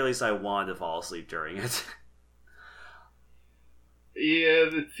least at the very least I wanted to fall asleep during it. Yeah,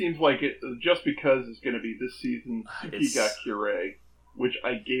 it seems like it just because it's going to be this season's Tsukigakure, which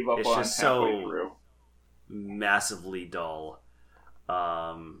I gave up on halfway through. Massively dull.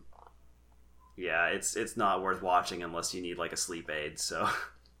 Yeah, it's not worth watching unless you need like a sleep aid. So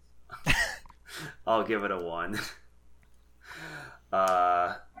I'll give it a 1.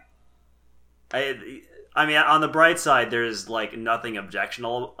 I mean, on the bright side, there's like nothing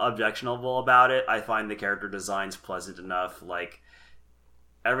objectionable about it. I find the character designs pleasant enough. Like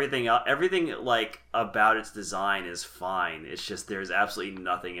everything like about its design is fine. It's just there's absolutely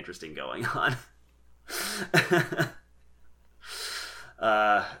nothing interesting going on.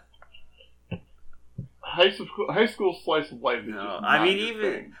 High school slice of life is just not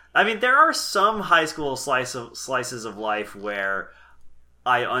thing. I mean, there are some high school slices of life where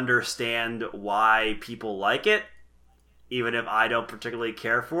I understand why people like it, even if I don't particularly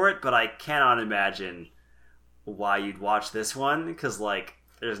care for it, but I cannot imagine why you'd watch this one, because, like,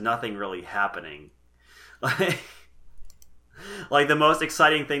 there's nothing really happening. Like, the most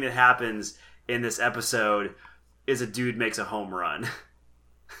exciting thing that happens in this episode is a dude makes a home run.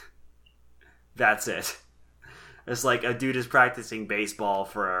 That's it. It's like a dude is practicing baseball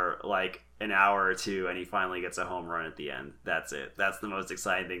for, like, an hour or two, and he finally gets a home run at the end. That's it. That's the most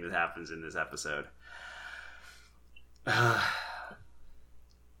exciting thing that happens in this episode.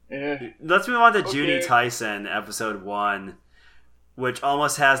 Let's move on to Junie Tyson, episode 1, which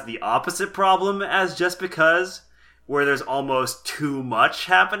almost has the opposite problem as Just Because, where there's almost too much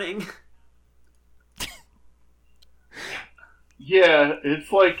happening. Yeah,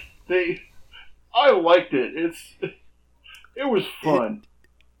 it's like I liked it. It was fun.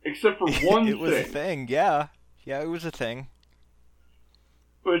 Except for one thing. It was a thing, yeah. Yeah, it was a thing.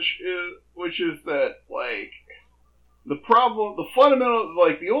 Which is that, like, the fundamental,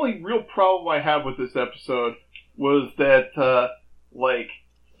 like, the only real problem I have with this episode was that, the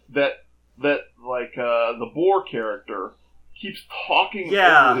Boar character keeps talking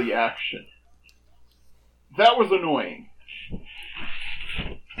over the action. That was annoying.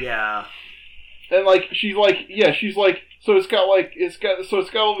 Yeah. And, like, she's like, so it's got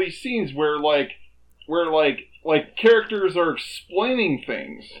all these scenes where characters are explaining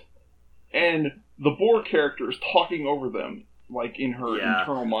things, and the Boar character is talking over them, like, in her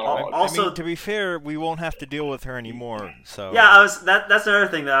internal monologue. Also, I mean, to be fair, we won't have to deal with her anymore. So yeah, that's another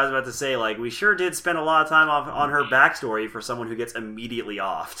thing that I was about to say. Like, we sure did spend a lot of time on her backstory for someone who gets immediately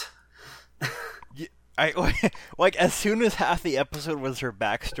offed. Like, as soon as half the episode was her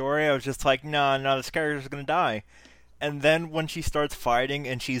backstory, I was just like, no, this character's gonna die. And then when she starts fighting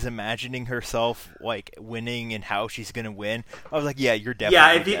and she's imagining herself, like, winning and how she's gonna win, I was like, yeah, you're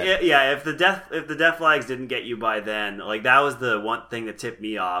definitely dead. If the death flags didn't get you by then, like, that was the one thing that tipped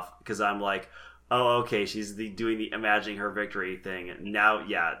me off, because I'm like, oh, okay, she's doing the imagining her victory thing.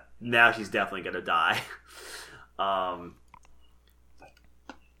 Now she's definitely gonna die.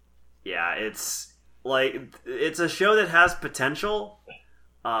 Yeah, it's like, it's a show that has potential.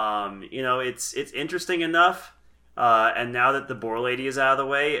 It's interesting enough. And now that the Boar Lady is out of the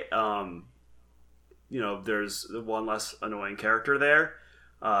way, there's one less annoying character there.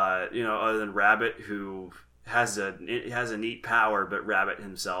 Other than Rabbit, who has a neat power, but Rabbit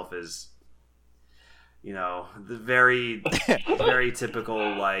himself is, the very, very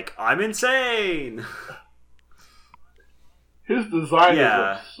typical, like, I'm insane. His design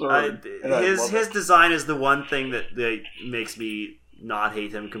is absurd. His design is the one thing that makes me not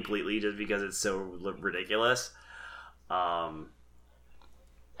hate him completely, just because it's so ridiculous. I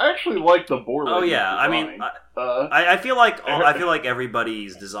actually like the Boar Lady design. I mean, I feel like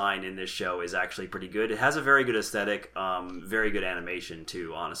everybody's design in this show is actually pretty good. It has a very good aesthetic, very good animation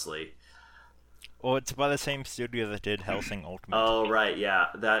too, honestly. Well, it's by the same studio that did Hellsing Ultimate. Oh right, yeah,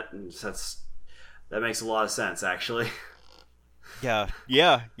 that makes a lot of sense, actually. Yeah.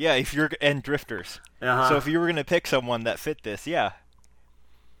 If you're and Drifters, so if you were gonna pick someone that fit this, yeah.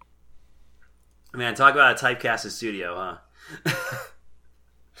 Man, talk about a typecasted studio,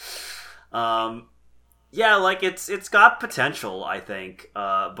 huh? Yeah, like, it's got potential, I think,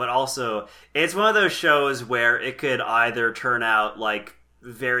 but also it's one of those shows where it could either turn out like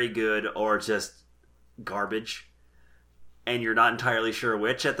very good or just garbage, and you're not entirely sure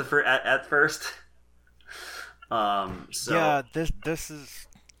which at first. So yeah, this is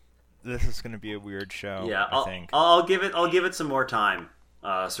this is going to be a weird show. Yeah, I think I'll give it some more time,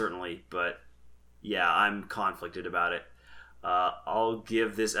 certainly. But yeah, I'm conflicted about it. I'll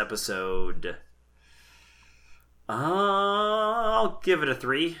give this episode. I'll give it a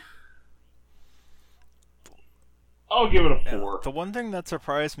 3. I'll give it a 4. The one thing that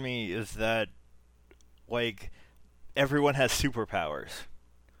surprised me is that, like, everyone has superpowers.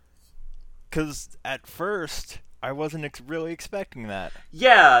 Because at first, I wasn't really expecting that.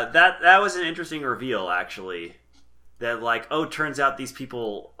 Yeah, that was an interesting reveal, actually. That, like, turns out these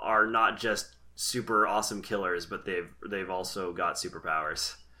people are not just super awesome killers, but they've also got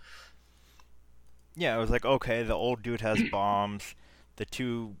superpowers. Yeah, it was like, okay, the old dude has bombs. The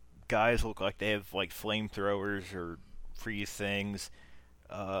two guys look like they have, like, flamethrowers or freeze things.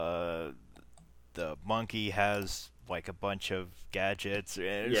 The monkey has, like, a bunch of gadgets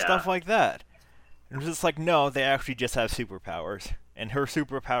and stuff like that. And it was just like, no, they actually just have superpowers. And her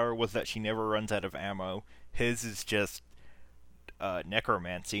superpower was that she never runs out of ammo. His is just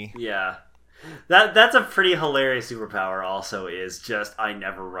necromancy. Yeah. That's a pretty hilarious superpower also, is just I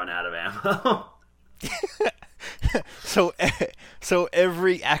never run out of ammo. So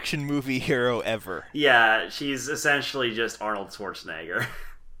every action movie hero ever. Yeah, she's essentially just Arnold Schwarzenegger.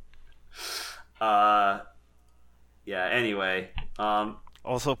 Yeah, anyway.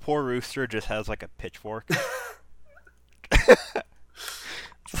 Also, poor Rooster just has, like, a pitchfork.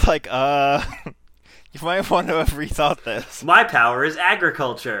 It's like, you might want to have rethought this. My power is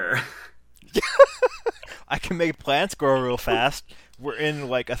agriculture. I can make plants grow real fast. We're in,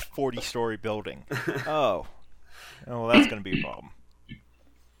 like, a 40-story building. Oh, well, that's going to be a problem.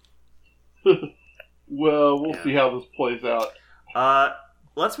 Well, we'll see how this plays out.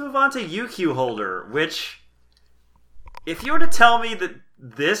 Let's move on to UQ Holder, which, if you were to tell me that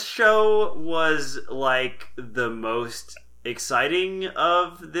this show was, like, the most exciting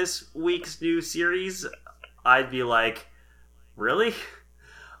of this week's new series, I'd be like, really?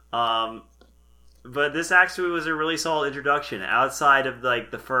 But this actually was a really solid introduction outside of, like,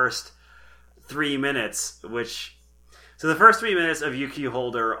 the first 3 minutes, so the first 3 minutes of UQ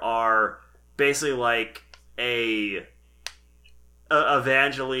Holder are basically like a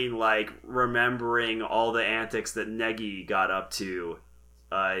Evangeline, like, remembering all the antics that Negi got up to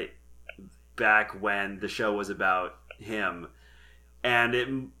back when the show was about him. And it,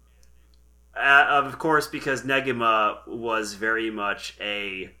 of course, because Negima was very much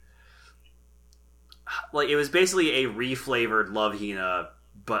it was basically a reflavored Love Hina,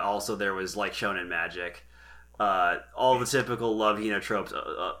 but also there was, like, shonen magic. All the typical Love Hina tropes,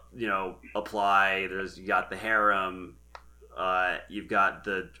 apply. You got the harem, you've got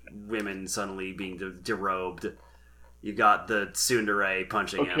the women suddenly being derobed, you've got the tsundere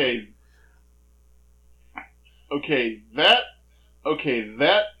punching him.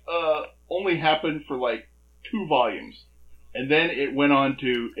 That only happened for, like, 2 volumes. And then it went on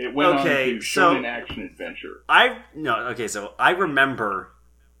to Shonen Action Adventure. So I remember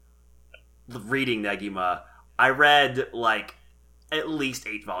reading Negima. I read, like, at least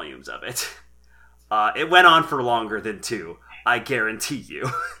 8 volumes of it. It went on for longer than 2, I guarantee you.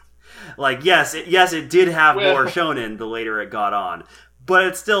 Like, yes, it did have more shonen the later it got on, but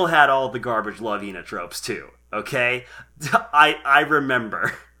it still had all the garbage Love Hina tropes too. Okay, I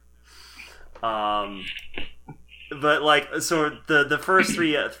remember. But, like, so the first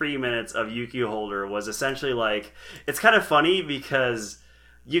three minutes of UQ Holder was essentially, like, it's kind of funny because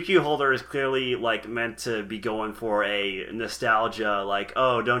UQ Holder is clearly, like, meant to be going for a nostalgia, like,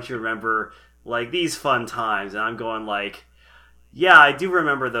 oh, don't you remember, like, these fun times? And I'm going, like, yeah, I do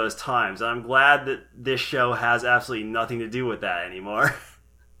remember those times. I'm glad that this show has absolutely nothing to do with that anymore.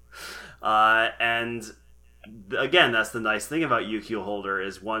 And again, that's the nice thing about UQ Holder,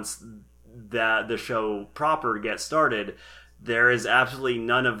 is once that the show proper gets started, there is absolutely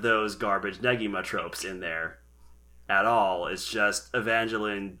none of those garbage Negima tropes in there at all. It's just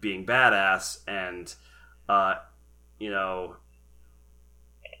Evangeline being badass and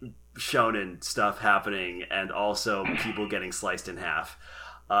shonen stuff happening, and also people getting sliced in half.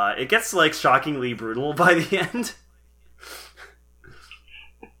 It gets, like, shockingly brutal by the end.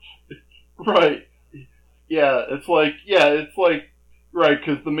 Right. Yeah, it's like right,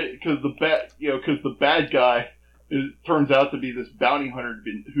 because the bad guy turns out to be this bounty hunter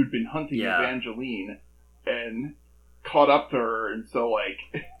who'd been hunting Evangeline and caught up to her, and so, like,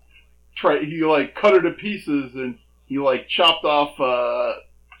 he, like, cut her to pieces, and he, like, chopped off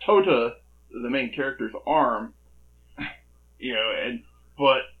Tota, the main character's arm,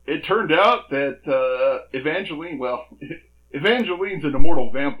 but it turned out that Evangeline's an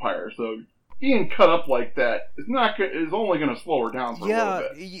immortal vampire, so being cut up like that is only going to slow her down for a little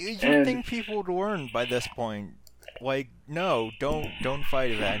bit. You think people would learn by this point? Like, no, don't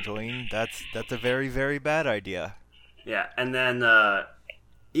fight Evangeline. That's a very, very bad idea. Yeah, and then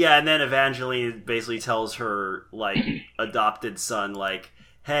Evangeline basically tells her, like, adopted son, like,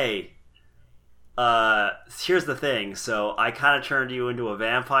 hey, here's the thing. So I kind of turned you into a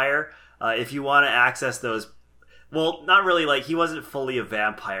vampire. If you want to access those, well, not really. Like, he wasn't fully a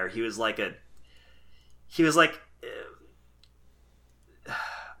vampire. He was like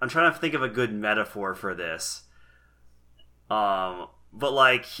I'm trying to think of a good metaphor for this. But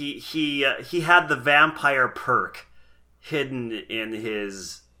like he had the vampire perk hidden in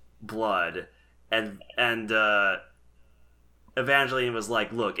his blood, and Evangeline was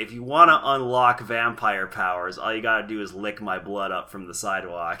like, look, if you want to unlock vampire powers, all you gotta do is lick my blood up from the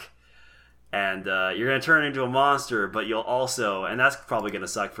sidewalk, and you're gonna turn into a monster, but you'll also, and that's probably gonna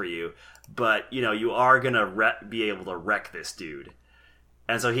suck for you, but you are gonna be able to wreck this dude.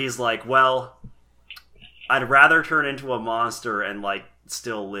 And so he's like, well, I'd rather turn into a monster and like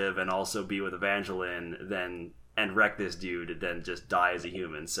still live and also be with Evangeline and wreck this dude than just die as a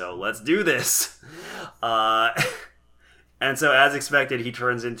human. So let's do this. And so as expected, he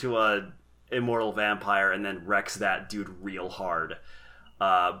turns into a immortal vampire and then wrecks that dude real hard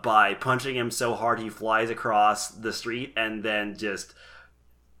by punching him so hard he flies across the street and then just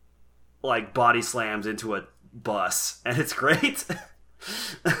like body slams into a bus, and it's great.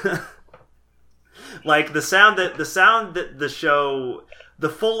 Like the sound that the show, the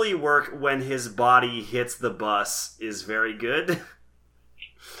Foley work when his body hits the bus is very good.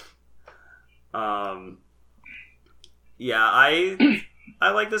 Yeah, I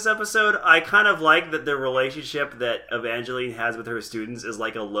like this episode. I kind of like that the relationship that Evangeline has with her students is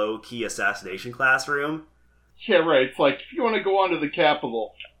like a low-key assassination classroom. Yeah, right. It's like, if you want to go onto the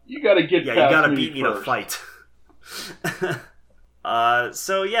Capitol, you got to get past me. Yeah, you got to beat me to fight.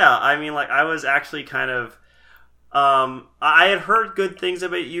 So yeah, I mean, like, I was actually kind of, I had heard good things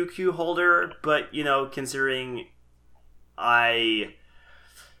about UQ Holder, but, considering my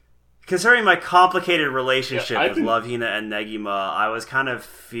complicated relationship with Love Hina and Negima, I was kind of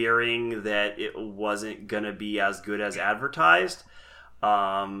fearing that it wasn't gonna be as good as advertised.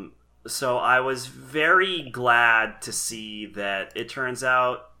 So I was very glad to see that it turns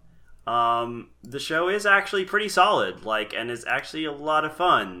out the show is actually pretty solid, and is actually a lot of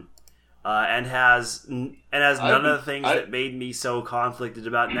fun, and has none of the things that made me so conflicted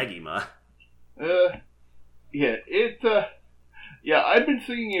about Negima. Yeah, I've been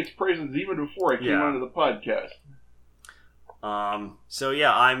singing its praises even before I came onto the podcast. So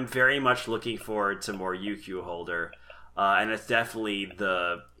yeah, I'm very much looking forward to more UQ Holder, and it's definitely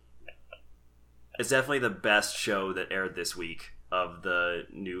the best show that aired this week of the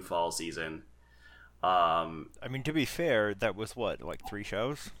new fall season. I mean, to be fair, that was what, like 3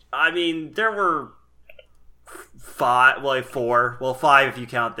 shows? I mean, there were 5, well, 4. Well, 5 if you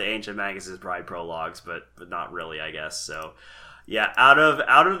count the Ancient Magus' Bride prologues, but not really, I guess. So, yeah, out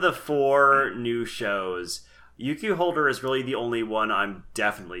of the 4 new shows, UQ Holder is really the only one I'm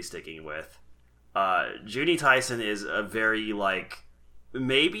definitely sticking with. Junie Tyson is a very,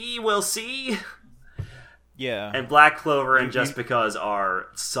 maybe we'll see. Yeah. And Black Clover and Just Because are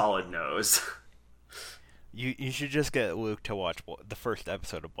solid no's. You should just get Luke to watch the first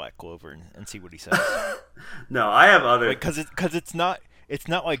episode of Black Clover and see what he says. No, I have other... Because it's not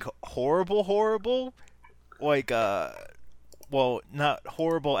like horrible, like well, not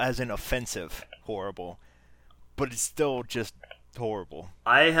horrible as in offensive horrible, but it's still just horrible.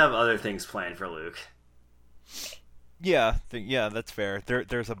 I have other things planned for Luke. Yeah, that's fair.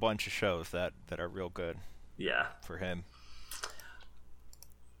 There's a bunch of shows that are real good. Yeah, for him.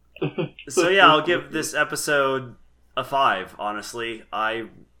 So yeah, I'll give this episode a 5. Honestly, I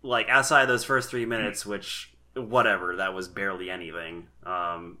outside those first 3 minutes, which whatever, that was barely anything,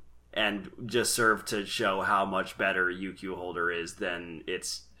 and just served to show how much better UQ Holder is than the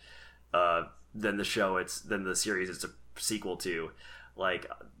series it's a sequel to.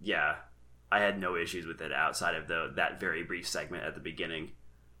 Yeah, I had no issues with it outside of that very brief segment at the beginning.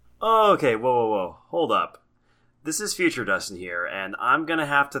 Okay, whoa, hold up. This is Future Dustin here, and I'm gonna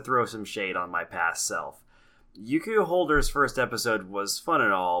have to throw some shade on my past self. UQ Holder's first episode was fun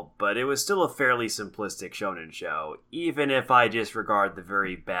and all, but it was still a fairly simplistic shonen show, even if I disregard the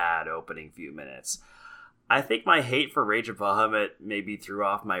very bad opening few minutes. I think my hate for Rage of Bahamut maybe threw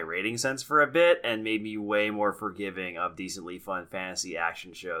off my rating sense for a bit, and made me way more forgiving of decently fun fantasy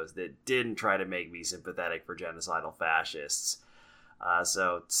action shows that didn't try to make me sympathetic for genocidal fascists.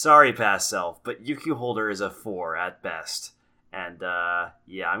 So, sorry past self, but UQ Holder is a 4 at best. And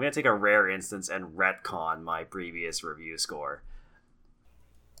yeah, I'm gonna take a rare instance and retcon my previous review score.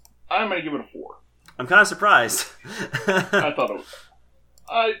 I'm gonna give it a 4. I'm kind of surprised. I thought it was.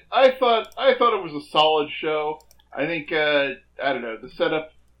 I thought it was a solid show. I think I don't know, the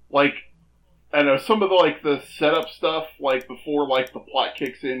setup, like, I don't know, some of the setup stuff, like before like the plot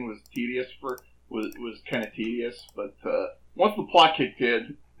kicks in, was kind of tedious. But once the plot kicked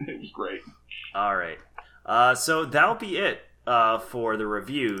in, it was great. All right, so that'll be it for the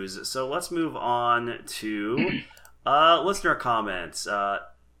reviews. So let's move on to listener comments.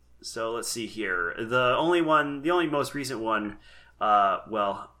 So let's see here. The only most recent one,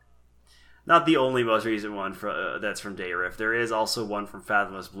 well, not the only most recent one that's from Dayrif. There is also one from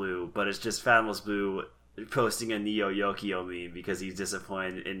Fathomless Blue, but it's just Fathomless Blue posting a Neo Yokio meme because he's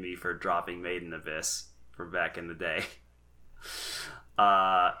disappointed in me for dropping Maiden Abyss from back in the day.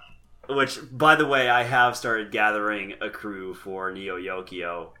 Which, by the way, I have started gathering a crew for Neo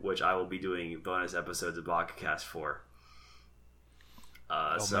Yokio, which I will be doing bonus episodes of BakaCast for.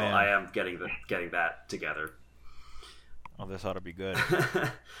 So man. I am getting that together. Oh, this ought to be good.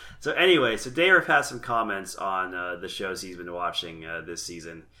 So anyway, Dayrif has some comments on the shows he's been watching this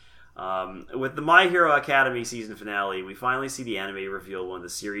season. With the My Hero Academy season finale, we finally see the anime reveal one of the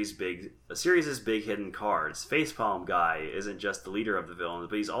series' big hidden cards. Facepalm Guy isn't just the leader of the villains,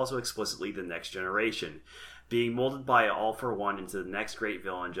 but he's also explicitly the next generation, being molded by All for One into the next great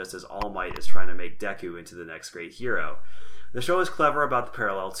villain, just as All Might is trying to make Deku into the next great hero. The show is clever about the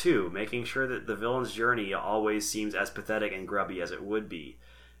parallel too, making sure that the villain's journey always seems as pathetic and grubby as it would be.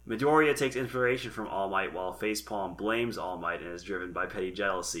 Midoriya takes inspiration from All Might, while Facepalm blames All Might and is driven by petty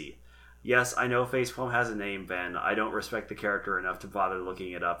jealousy. Yes, I know Facepalm has a name, Ben. I don't respect the character enough to bother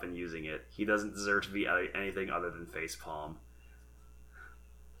looking it up and using it. He doesn't deserve to be anything other than Facepalm.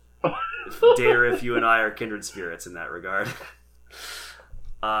 Dayrif, you and I are kindred spirits in that regard.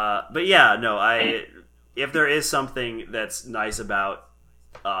 But yeah, no, if there is something that's nice about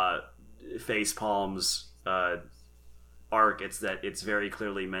Facepalm's arc, it's that it's very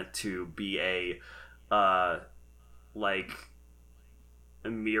clearly meant to be a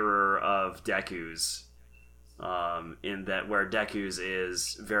mirror of Deku's, in that where Deku's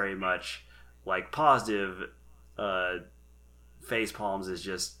is very much like positive, Facepalm's is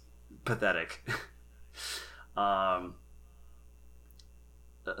just pathetic.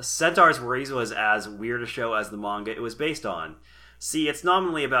 Centaur's Worries was as weird a show as the manga it was based on. See, it's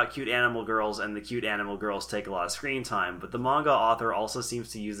nominally about cute animal girls, and the cute animal girls take a lot of screen time, but the manga author also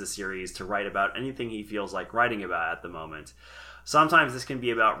seems to use the series to write about anything he feels like writing about at the moment. Sometimes this can be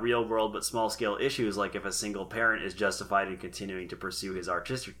about real-world but small-scale issues, like if a single parent is justified in continuing to pursue his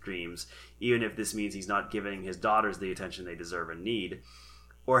artistic dreams, even if this means he's not giving his daughters the attention they deserve and need,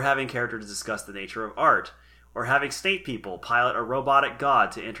 or having characters discuss the nature of art, or having snake people pilot a robotic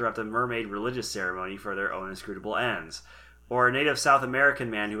god to interrupt a mermaid religious ceremony for their own inscrutable ends, or a native South American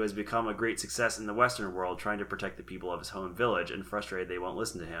man who has become a great success in the Western world trying to protect the people of his home village and frustrated they won't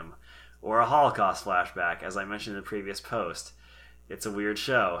listen to him, or a Holocaust flashback, as I mentioned in the previous post. It's a weird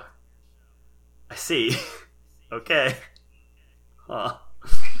show. I see. Okay. Huh.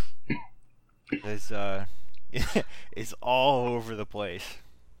 It's all over the place.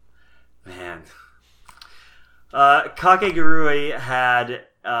 Man. Kakegurui had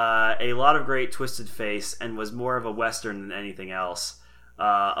a lot of great twisted face and was more of a Western than anything else.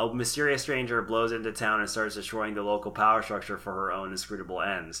 A mysterious stranger blows into town and starts destroying the local power structure for her own inscrutable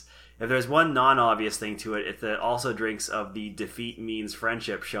ends. If there's one non-obvious thing to it, it's that it also drinks of the defeat means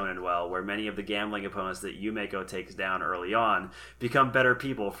friendship shonen well, where many of the gambling opponents that Yumeko takes down early on become better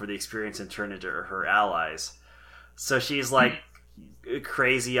people for the experience and turn into her allies. So she's like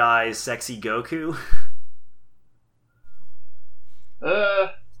crazy eyes, sexy Goku?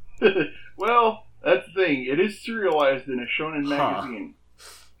 Well, that's the thing. It is serialized in a shonen magazine.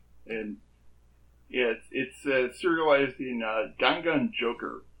 And yeah, it's serialized in Gangan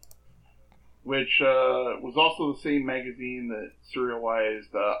Joker, which was also the same magazine that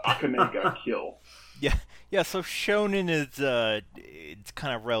serialized Akame ga Kill. Yeah. So shonen is it's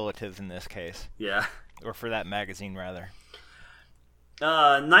kind of relative in this case. Yeah, or for that magazine rather.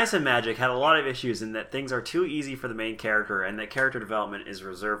 Nice and Magic had a lot of issues in that things are too easy for the main character and that character development is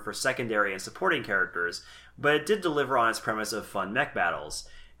reserved for secondary and supporting characters, but it did deliver on its premise of fun mech battles.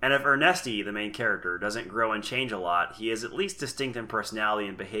 And if Ernesti, the main character, doesn't grow and change a lot, he is at least distinct in personality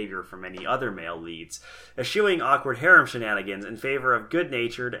and behavior from many other male leads, eschewing awkward harem shenanigans in favor of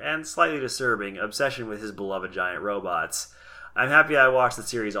good-natured and slightly disturbing obsession with his beloved giant robots. I'm happy I watched the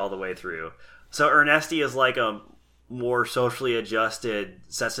series all the way through. So Ernesti is like a more socially adjusted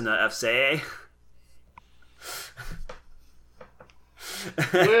Setsuna Fsei.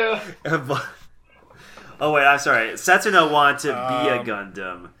 Yeah. Oh wait, I'm sorry. Setsuna wanted to be a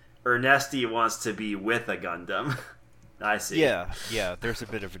Gundam. Ernesti wants to be with a Gundam. I see. Yeah, there's a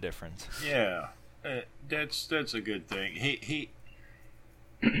bit of a difference. Yeah, that's a good thing.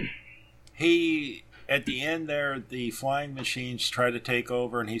 He at the end there, the flying machines try to take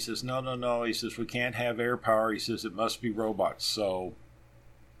over, and he says, no. He says, we can't have air power. He says, it must be robots. So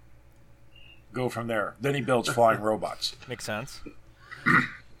go from there. Then he builds flying robots. Makes sense.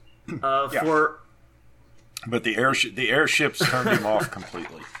 For But the airships turned him off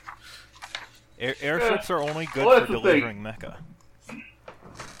completely. Airships are only good for delivering mecha.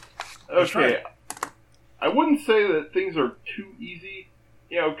 Okay, right. I wouldn't say that things are too easy,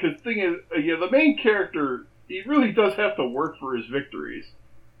 because the thing is, the main character, he really does have to work for his victories.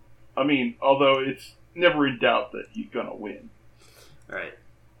 I mean, although it's never in doubt that he's gonna win. Right.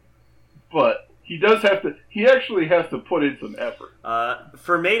 But he actually has to put in some effort.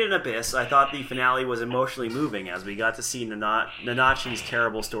 For Made in Abyss, I thought the finale was emotionally moving as we got to see Nanachi's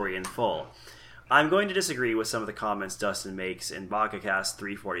terrible story in full. I'm going to disagree with some of the comments Dustin makes in BakaCast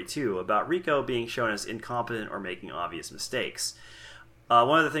 342 about Riko being shown as incompetent or making obvious mistakes.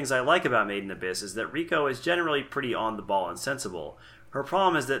 One of the things I like about Made in Abyss is that Riko is generally pretty on the ball and sensible. Her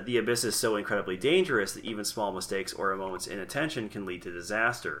problem is that the Abyss is so incredibly dangerous that even small mistakes or a moment's inattention can lead to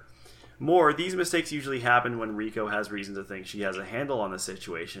disaster. More, these mistakes usually happen when Riko has reason to think she has a handle on the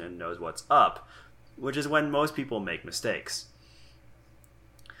situation and knows what's up, which is when most people make mistakes.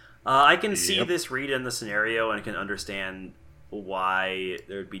 I can see this read in the scenario and can understand why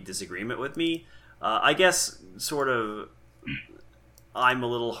there would be disagreement with me. I guess sort of I'm a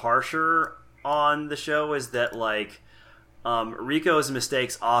little harsher on the show is that Riko's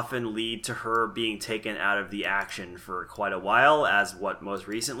mistakes often lead to her being taken out of the action for quite a while, as what most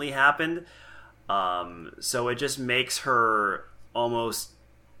recently happened. So it just makes her almost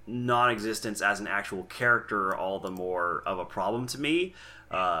non-existence as an actual character all the more of a problem to me.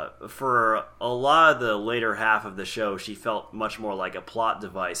 For a lot of the later half of the show, she felt much more like a plot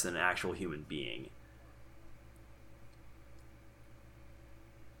device than an actual human being.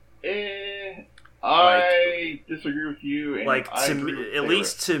 I disagree with you. And at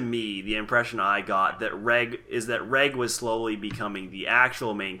least to me, the impression I got that Reg was slowly becoming the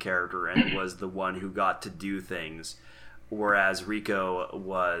actual main character and was the one who got to do things, whereas Riko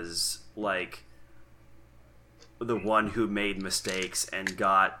was the one who made mistakes and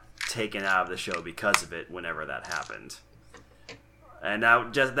got taken out of the show because of it whenever that happened. And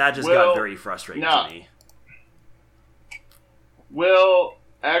that just got very frustrating to me. Well,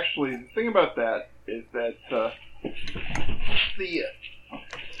 actually, the thing about that is that I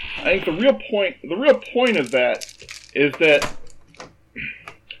think the real point of that is that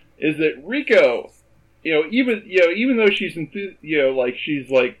Riko, even though she's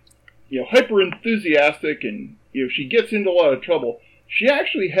hyper enthusiastic and she gets into a lot of trouble, she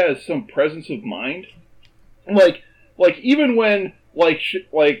actually has some presence of mind. Even when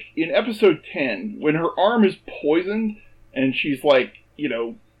in episode 10, when her arm is poisoned and she's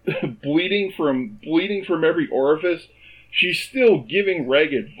bleeding from every orifice, she's still giving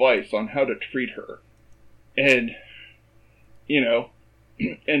Reg advice on how to treat her, and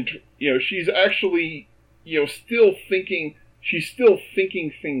she's actually still thinking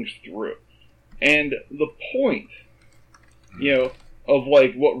things through. And the point, of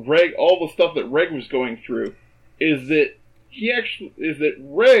all the stuff that Reg was going through, is that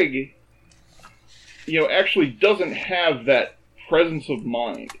Reg, actually doesn't have that presence of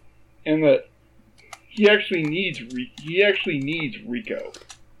mind, and that he actually needs Riko.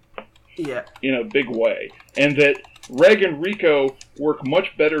 Yeah. In a big way, and that Reg and Riko work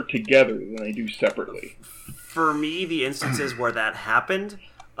much better together than they do separately. For me, the instances where that happened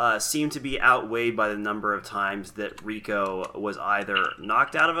seem to be outweighed by the number of times that Riko was either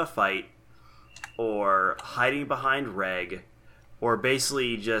knocked out of a fight, or hiding behind Reg, or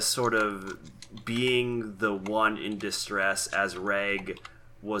basically just sort of being the one in distress as Reg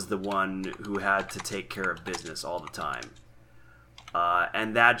was the one who had to take care of business all the time.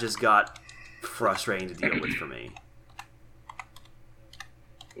 And that just got frustrating to deal with for me.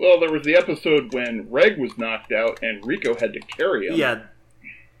 Well, there was the episode when Reg was knocked out and Riko had to carry him. Yeah.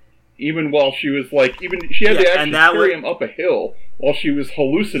 Even while she was she had to actually carry him up a hill while she was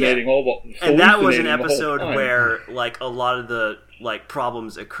hallucinating And that was an episode where a lot of the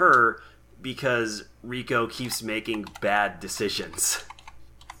problems occur because Riko keeps making bad decisions.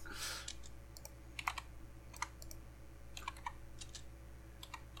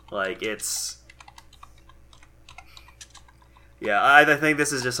 Yeah, I think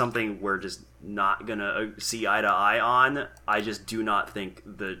this is just something we're just not gonna see eye to eye on. I just do not think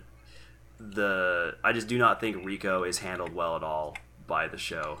I just do not think Rico is handled well at all by the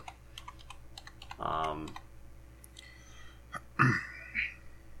show.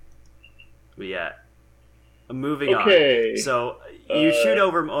 But yeah, moving on. So you shoot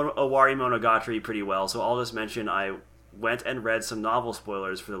over Owari Monogatari pretty well. So I'll just mention I went and read some novel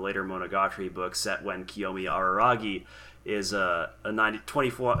spoilers for the later Monogatari book set when Kiyomi Araragi is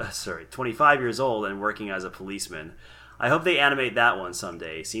 25 years old and working as a policeman. I hope they animate that one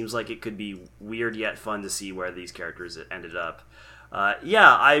someday. Seems like it could be weird yet fun to see where these characters ended up.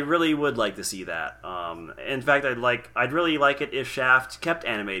 Yeah, I really would like to see that. In fact, I'd really like it if Shaft kept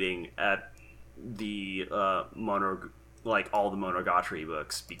animating at the all the Monogatari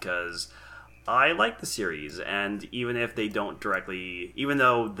books, because I like the series, and even if they don't directly, even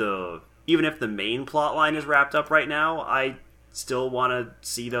if the main plot line is wrapped up right now, I still want to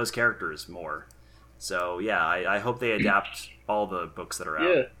see those characters more. So yeah, I hope they adapt all the books that are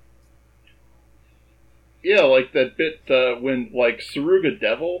out. Yeah, like that bit when Saruga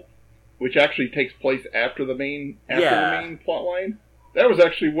Devil, which actually takes place after the main plot line. That was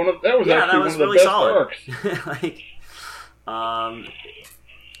actually one of the really best solid arcs.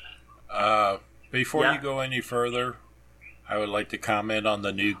 Before you go any further, I would like to comment on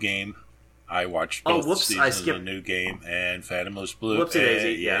the new game. I watched both seasons of the new game, and Phantomless Blue.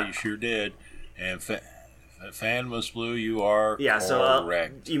 Whoopsie-daisy, yeah, you sure did. And Phantomless Blue, you are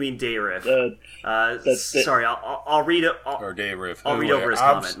correct. So you mean Dayriff? Sorry, I'll read it. Or Dayriff. I'll read over his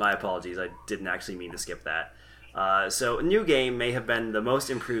comment. My apologies. I didn't actually mean to skip that. So New Game may have been the most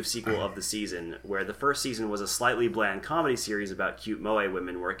improved sequel of the season, where the first season was a slightly bland comedy series about cute moe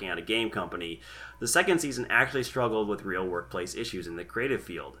women working at a game company. The second season actually struggled with real workplace issues in the creative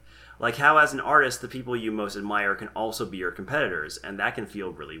field. Like how as an artist, the people you most admire can also be your competitors, and that can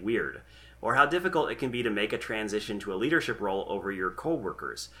feel really weird. Or how difficult it can be to make a transition to a leadership role over your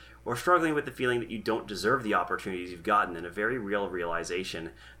co-workers, or struggling with the feeling that you don't deserve the opportunities you've gotten, and a very real realization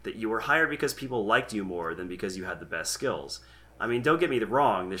that you were hired because people liked you more than because you had the best skills. I mean, don't get me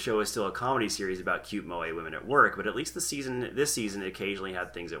wrong, the show is still a comedy series about cute moe women at work, but at least this season occasionally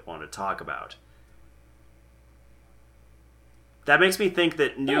had things it wanted to talk about. That makes me think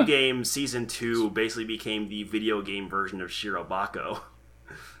that New Game Season 2 basically became the video game version of Shirobako.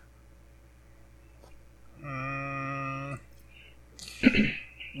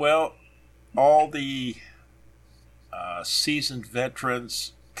 Well, all the seasoned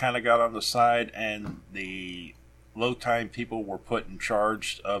veterans kind of got on the side, and the low-time people were put in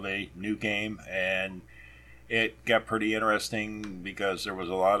charge of a new game, and it got pretty interesting because there was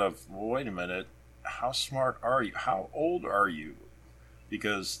a lot of, wait a minute, how smart are you? How old are you?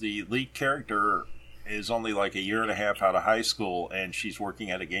 Because the lead character is only like a year and a half out of high school, and she's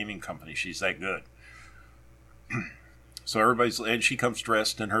working at a gaming company. She's that good. So and she comes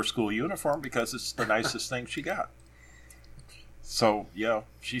dressed in her school uniform because it's the nicest thing she got. So yeah,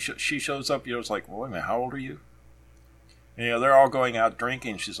 she shows up. It's like, well, wait a minute, how old are you? And they're all going out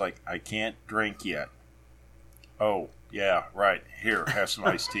drinking. She's like, I can't drink yet. Oh yeah, right. Here, have some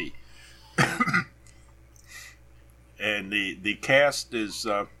iced tea. And the cast is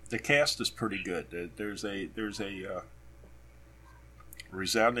pretty good. There's a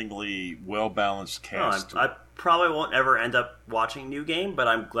resoundingly well balanced cast. I probably won't ever end up watching New Game, but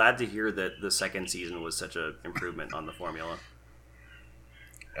I'm glad to hear that the second season was such an improvement on the formula.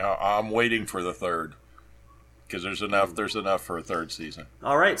 I'm waiting for the third, because there's enough for a third season.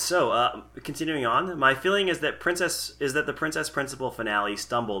 All right, so continuing on, my feeling is that the Princess Principal finale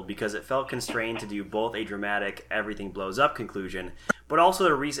stumbled because it felt constrained to do both a dramatic everything blows up conclusion, but also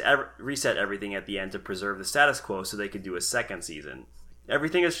to reset everything at the end to preserve the status quo so they could do a second season.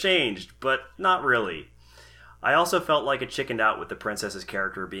 Everything has changed, but not really. I also felt like it chickened out with the princess's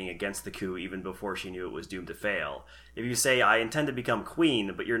character being against the coup even before she knew it was doomed to fail. If you say, I intend to become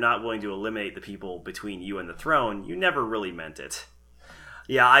queen, but you're not willing to eliminate the people between you and the throne, you never really meant it.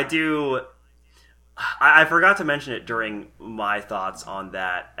 Yeah, I do. I forgot to mention it during my thoughts on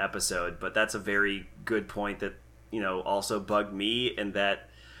that episode, but that's a very good point that, also bugged me, in that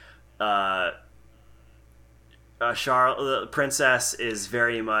the princess is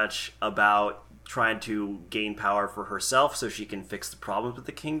very much about trying to gain power for herself so she can fix the problems with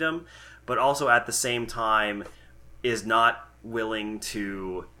the kingdom, but also at the same time is not willing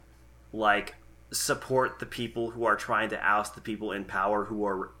to support the people who are trying to oust the people in power who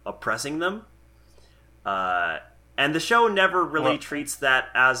are oppressing them. And the show never really treats that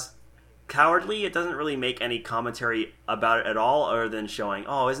as cowardly. It doesn't really make any commentary about it at all, other than showing,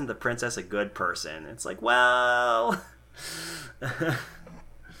 isn't the princess a good person? It's like, well,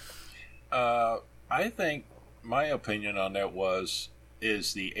 I think my opinion on that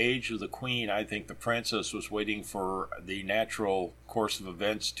is the age of the queen. I think the princess was waiting for the natural course of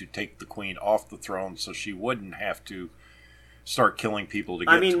events to take the queen off the throne so she wouldn't have to start killing people to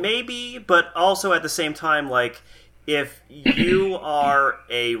get to her. Maybe, but also at the same time, like, if you are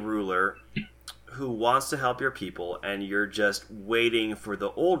a ruler who wants to help your people and you're just waiting for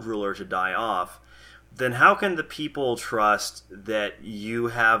the old ruler to die off, then how can the people trust that you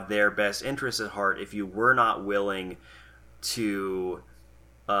have their best interests at heart if you were not willing to,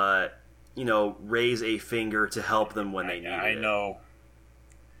 raise a finger to help them when they need it? I know.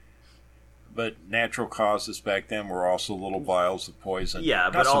 But natural causes back then were also little vials of poison. Yeah,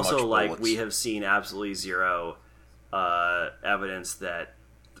 Not but so also, much like, bullets. we have seen absolutely zero evidence that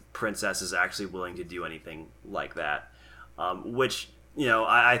the princess is actually willing to do anything like that. Which,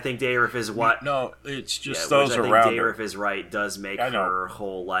 I think Dayref is what... No, it's just those around her. I think Dayref is right, does make her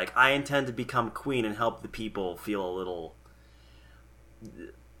whole, like, I intend to become queen and help the people feel a little...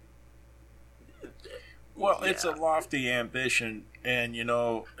 Well, it's a lofty ambition, and,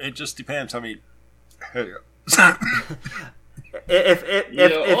 it just depends. I mean... If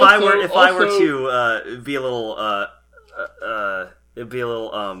I were to be a little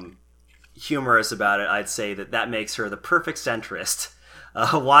humorous about it, I'd say that makes her the perfect centrist,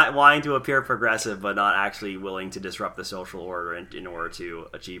 wanting to appear progressive but not actually willing to disrupt the social order in order to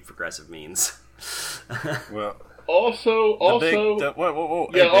achieve progressive means. Well, also, whoa.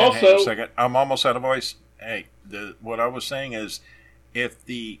 Yeah, hey, also, hang on a second. I'm almost out of voice. Hey, what I was saying is, if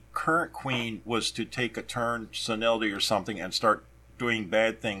the current queen was to take a turn senility or something and start doing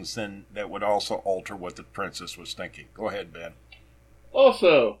bad things, then that would also alter what the princess was thinking. Go ahead, Ben.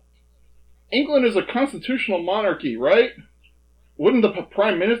 Also, England is a constitutional monarchy, right? Wouldn't the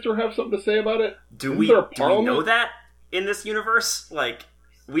prime minister have something to say about it? Do we know that in this universe? Like,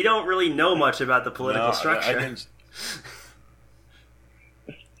 we don't really know much about the political structure. I didn't...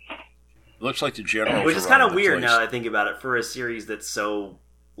 Looks like the general, which is kind of weird now that I think about it, for a series that's so,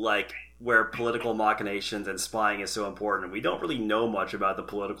 like, where political machinations and spying is so important. We don't really know much about the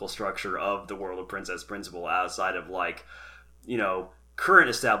political structure of the world of Princess Principal outside of, like, current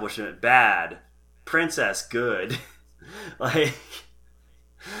establishment bad, princess good. Like,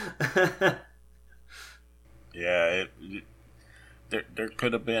 yeah, there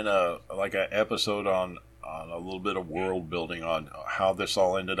could have been an episode on a little bit of world building on how this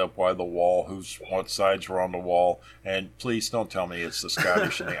all ended up, why the wall, what sides were on the wall, and please don't tell me it's the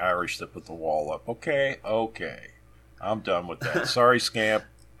Scottish and the Irish that put the wall up. Okay, I'm done with that. Sorry, Scamp.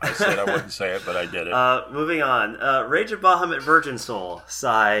 I said I wouldn't say it, but I did it. Moving on. Rage of Bahamut Virgin Soul.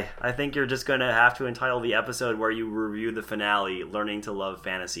 Sigh. I think you're just going to have to entitle the episode where you review the finale, Learning to Love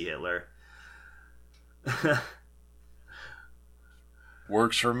Fantasy Hitler.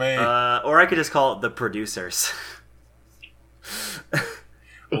 Works for me. Or I could just call it The Producers.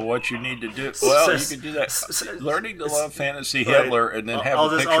 Well, what you need to do... Well, you could do that. Learning to Love Fantasy Hitler, and then have a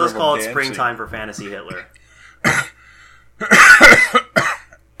picture of him dancing. I'll just call it Springtime for Fantasy Hitler.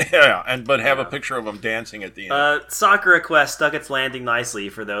 Yeah, but have a picture of him dancing at the end. Sakura Quest stuck its landing nicely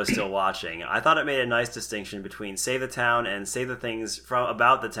for those still watching. I thought it made a nice distinction between save the town and save the things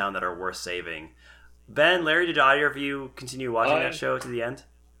about the town that are worth saving. Ben, Larry, did either of you continue watching that show to the end?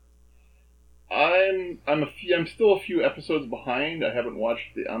 I'm still a few episodes behind. I haven't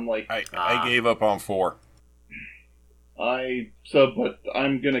watched it. I gave up on 4. But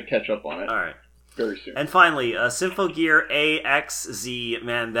I'm gonna catch up on it. All right. Very soon. And finally, Symphogear AXZ.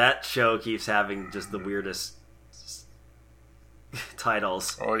 Man, that show keeps having just the weirdest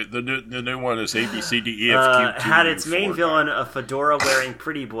titles. Oh, the new one is ABCDEFQ. Had its main villain a fedora-wearing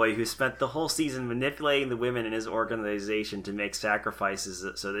pretty boy who spent the whole season manipulating the women in his organization to make sacrifices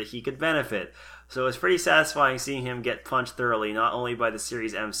so that he could benefit. So it was pretty satisfying seeing him get punched thoroughly, not only by the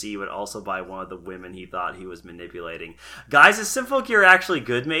series MC, but also by one of the women he thought he was manipulating. Guys, is Symphogear actually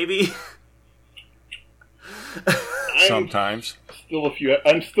good, maybe? Sometimes.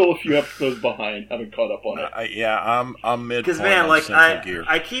 I'm still a few episodes behind. Haven't caught up on it. I'm mid. Because man,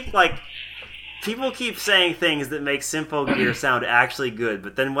 I keep people keep saying things that make Symphogear sound actually good,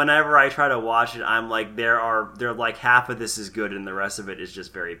 but then whenever I try to watch it, I'm like, they're like half of this is good and the rest of it is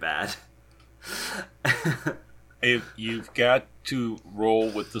just very bad. If you've got to roll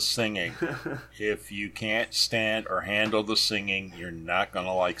with the singing, if you can't stand or handle the singing, you're not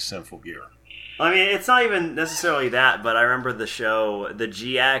gonna like Symphogear. I mean, it's not even necessarily that, but I remember the show, the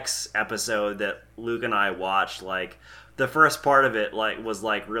GX episode that Luke and I watched, like, the first part of it, like, was,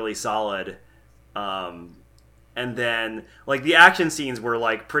 like, really solid. And then, like, the action scenes were,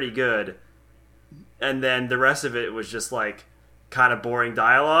 like, pretty good. and then the rest of it was just like kind of boring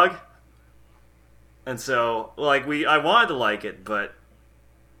dialogue. And so, like, I wanted to like it, but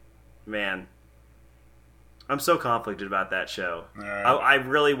man, I'm so conflicted about that show. I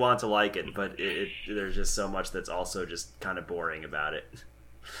really want to like it, but there's just so much that's also just kind of boring about it.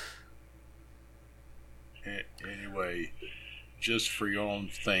 Anyway, just for your own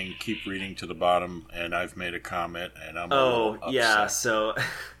thing, keep reading to the bottom, and I've made a comment, and I'm so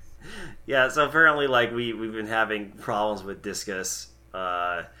so apparently, like, we've been having problems with Discus,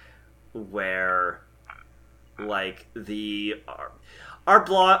 where, like, our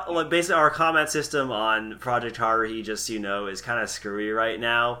blog, like, basically our comment system on Project Haruhi, just so you know, is kind of screwy right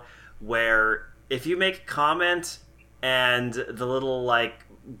now, where if you make a comment and the little, like,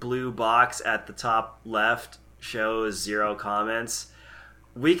 blue box at the top left shows 0 comments,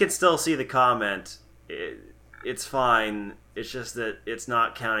 we can still see the comment. It's fine. It's just that it's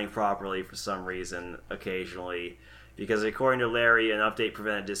not counting properly for some reason occasionally, because according to Larry, an update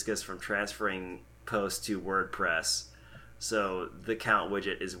prevented Discus from transferring posts to WordPress. So the count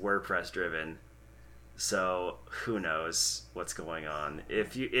widget is WordPress driven. So who knows what's going on?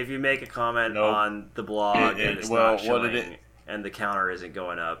 If you make a comment on the blog and it's not showing and the counter isn't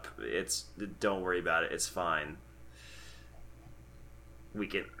going up, don't worry about it. It's fine. We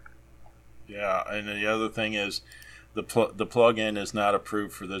can. Yeah, and the other thing is the plugin is not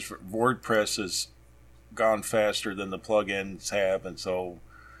approved for this. WordPress has gone faster than the plugins have, and so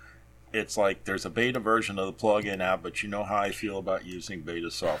it's like there's a beta version of the plugin out, but you know how I feel about using beta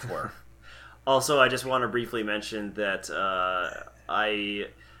software. Also, I just want to briefly mention that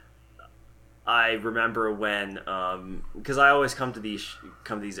I remember when, because I always come to these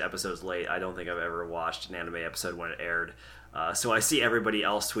episodes late. I don't think I've ever watched an anime episode when it aired, so I see everybody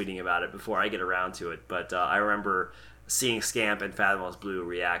else tweeting about it before I get around to it. But I remember seeing Scamp and Fathomless Blue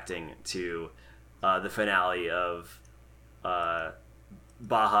reacting to the finale of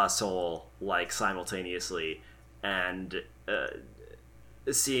Baja Soul, like, simultaneously, and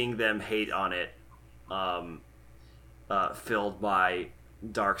seeing them hate on it, filled by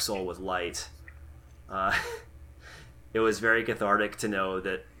Dark Soul with light. It was very cathartic to know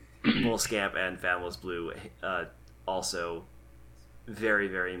that both Scamp and Fathomless Blue also very,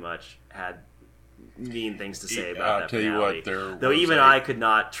 very much had mean things to say about that finale. Though even I could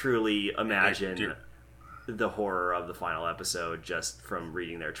not truly imagine the horror of the final episode just from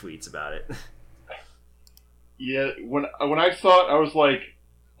reading their tweets about it. Yeah, when I saw it, I was like,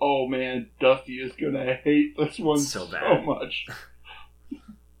 "Oh man, Dusty is gonna hate this one so much."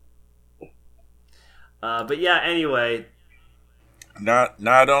 But yeah, anyway, not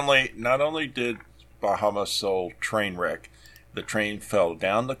only did Bahamut Soul train wreck, the train fell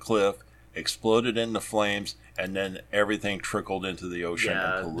down the cliff, exploded into flames, and then everything trickled into the ocean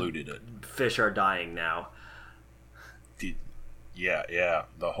and polluted it. Fish are dying now. Yeah.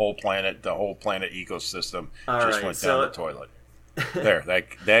 The whole planet ecosystem went down the toilet. There,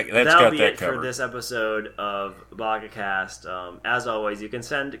 that's got that covered. For this episode of BakaCast. As always, you can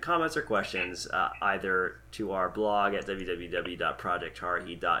send comments or questions either to our blog at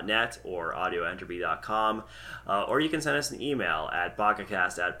www.projectharuhi.net or audioentropy.com, or you can send us an email at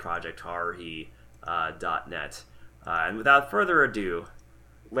bakacast@projectharuhi.net. And without further ado,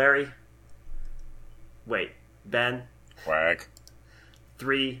 Ben. Whack.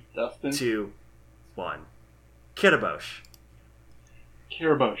 3, Dustin. 2, 1. Kirabosh.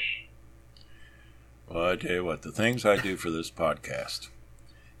 Well, I tell you what, the things I do for this podcast.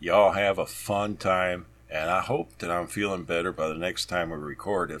 Y'all have a fun time, and I hope that I'm feeling better by the next time we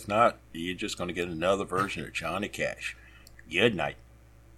record. If not, you're just going to get another version of Johnny Cash. Good night.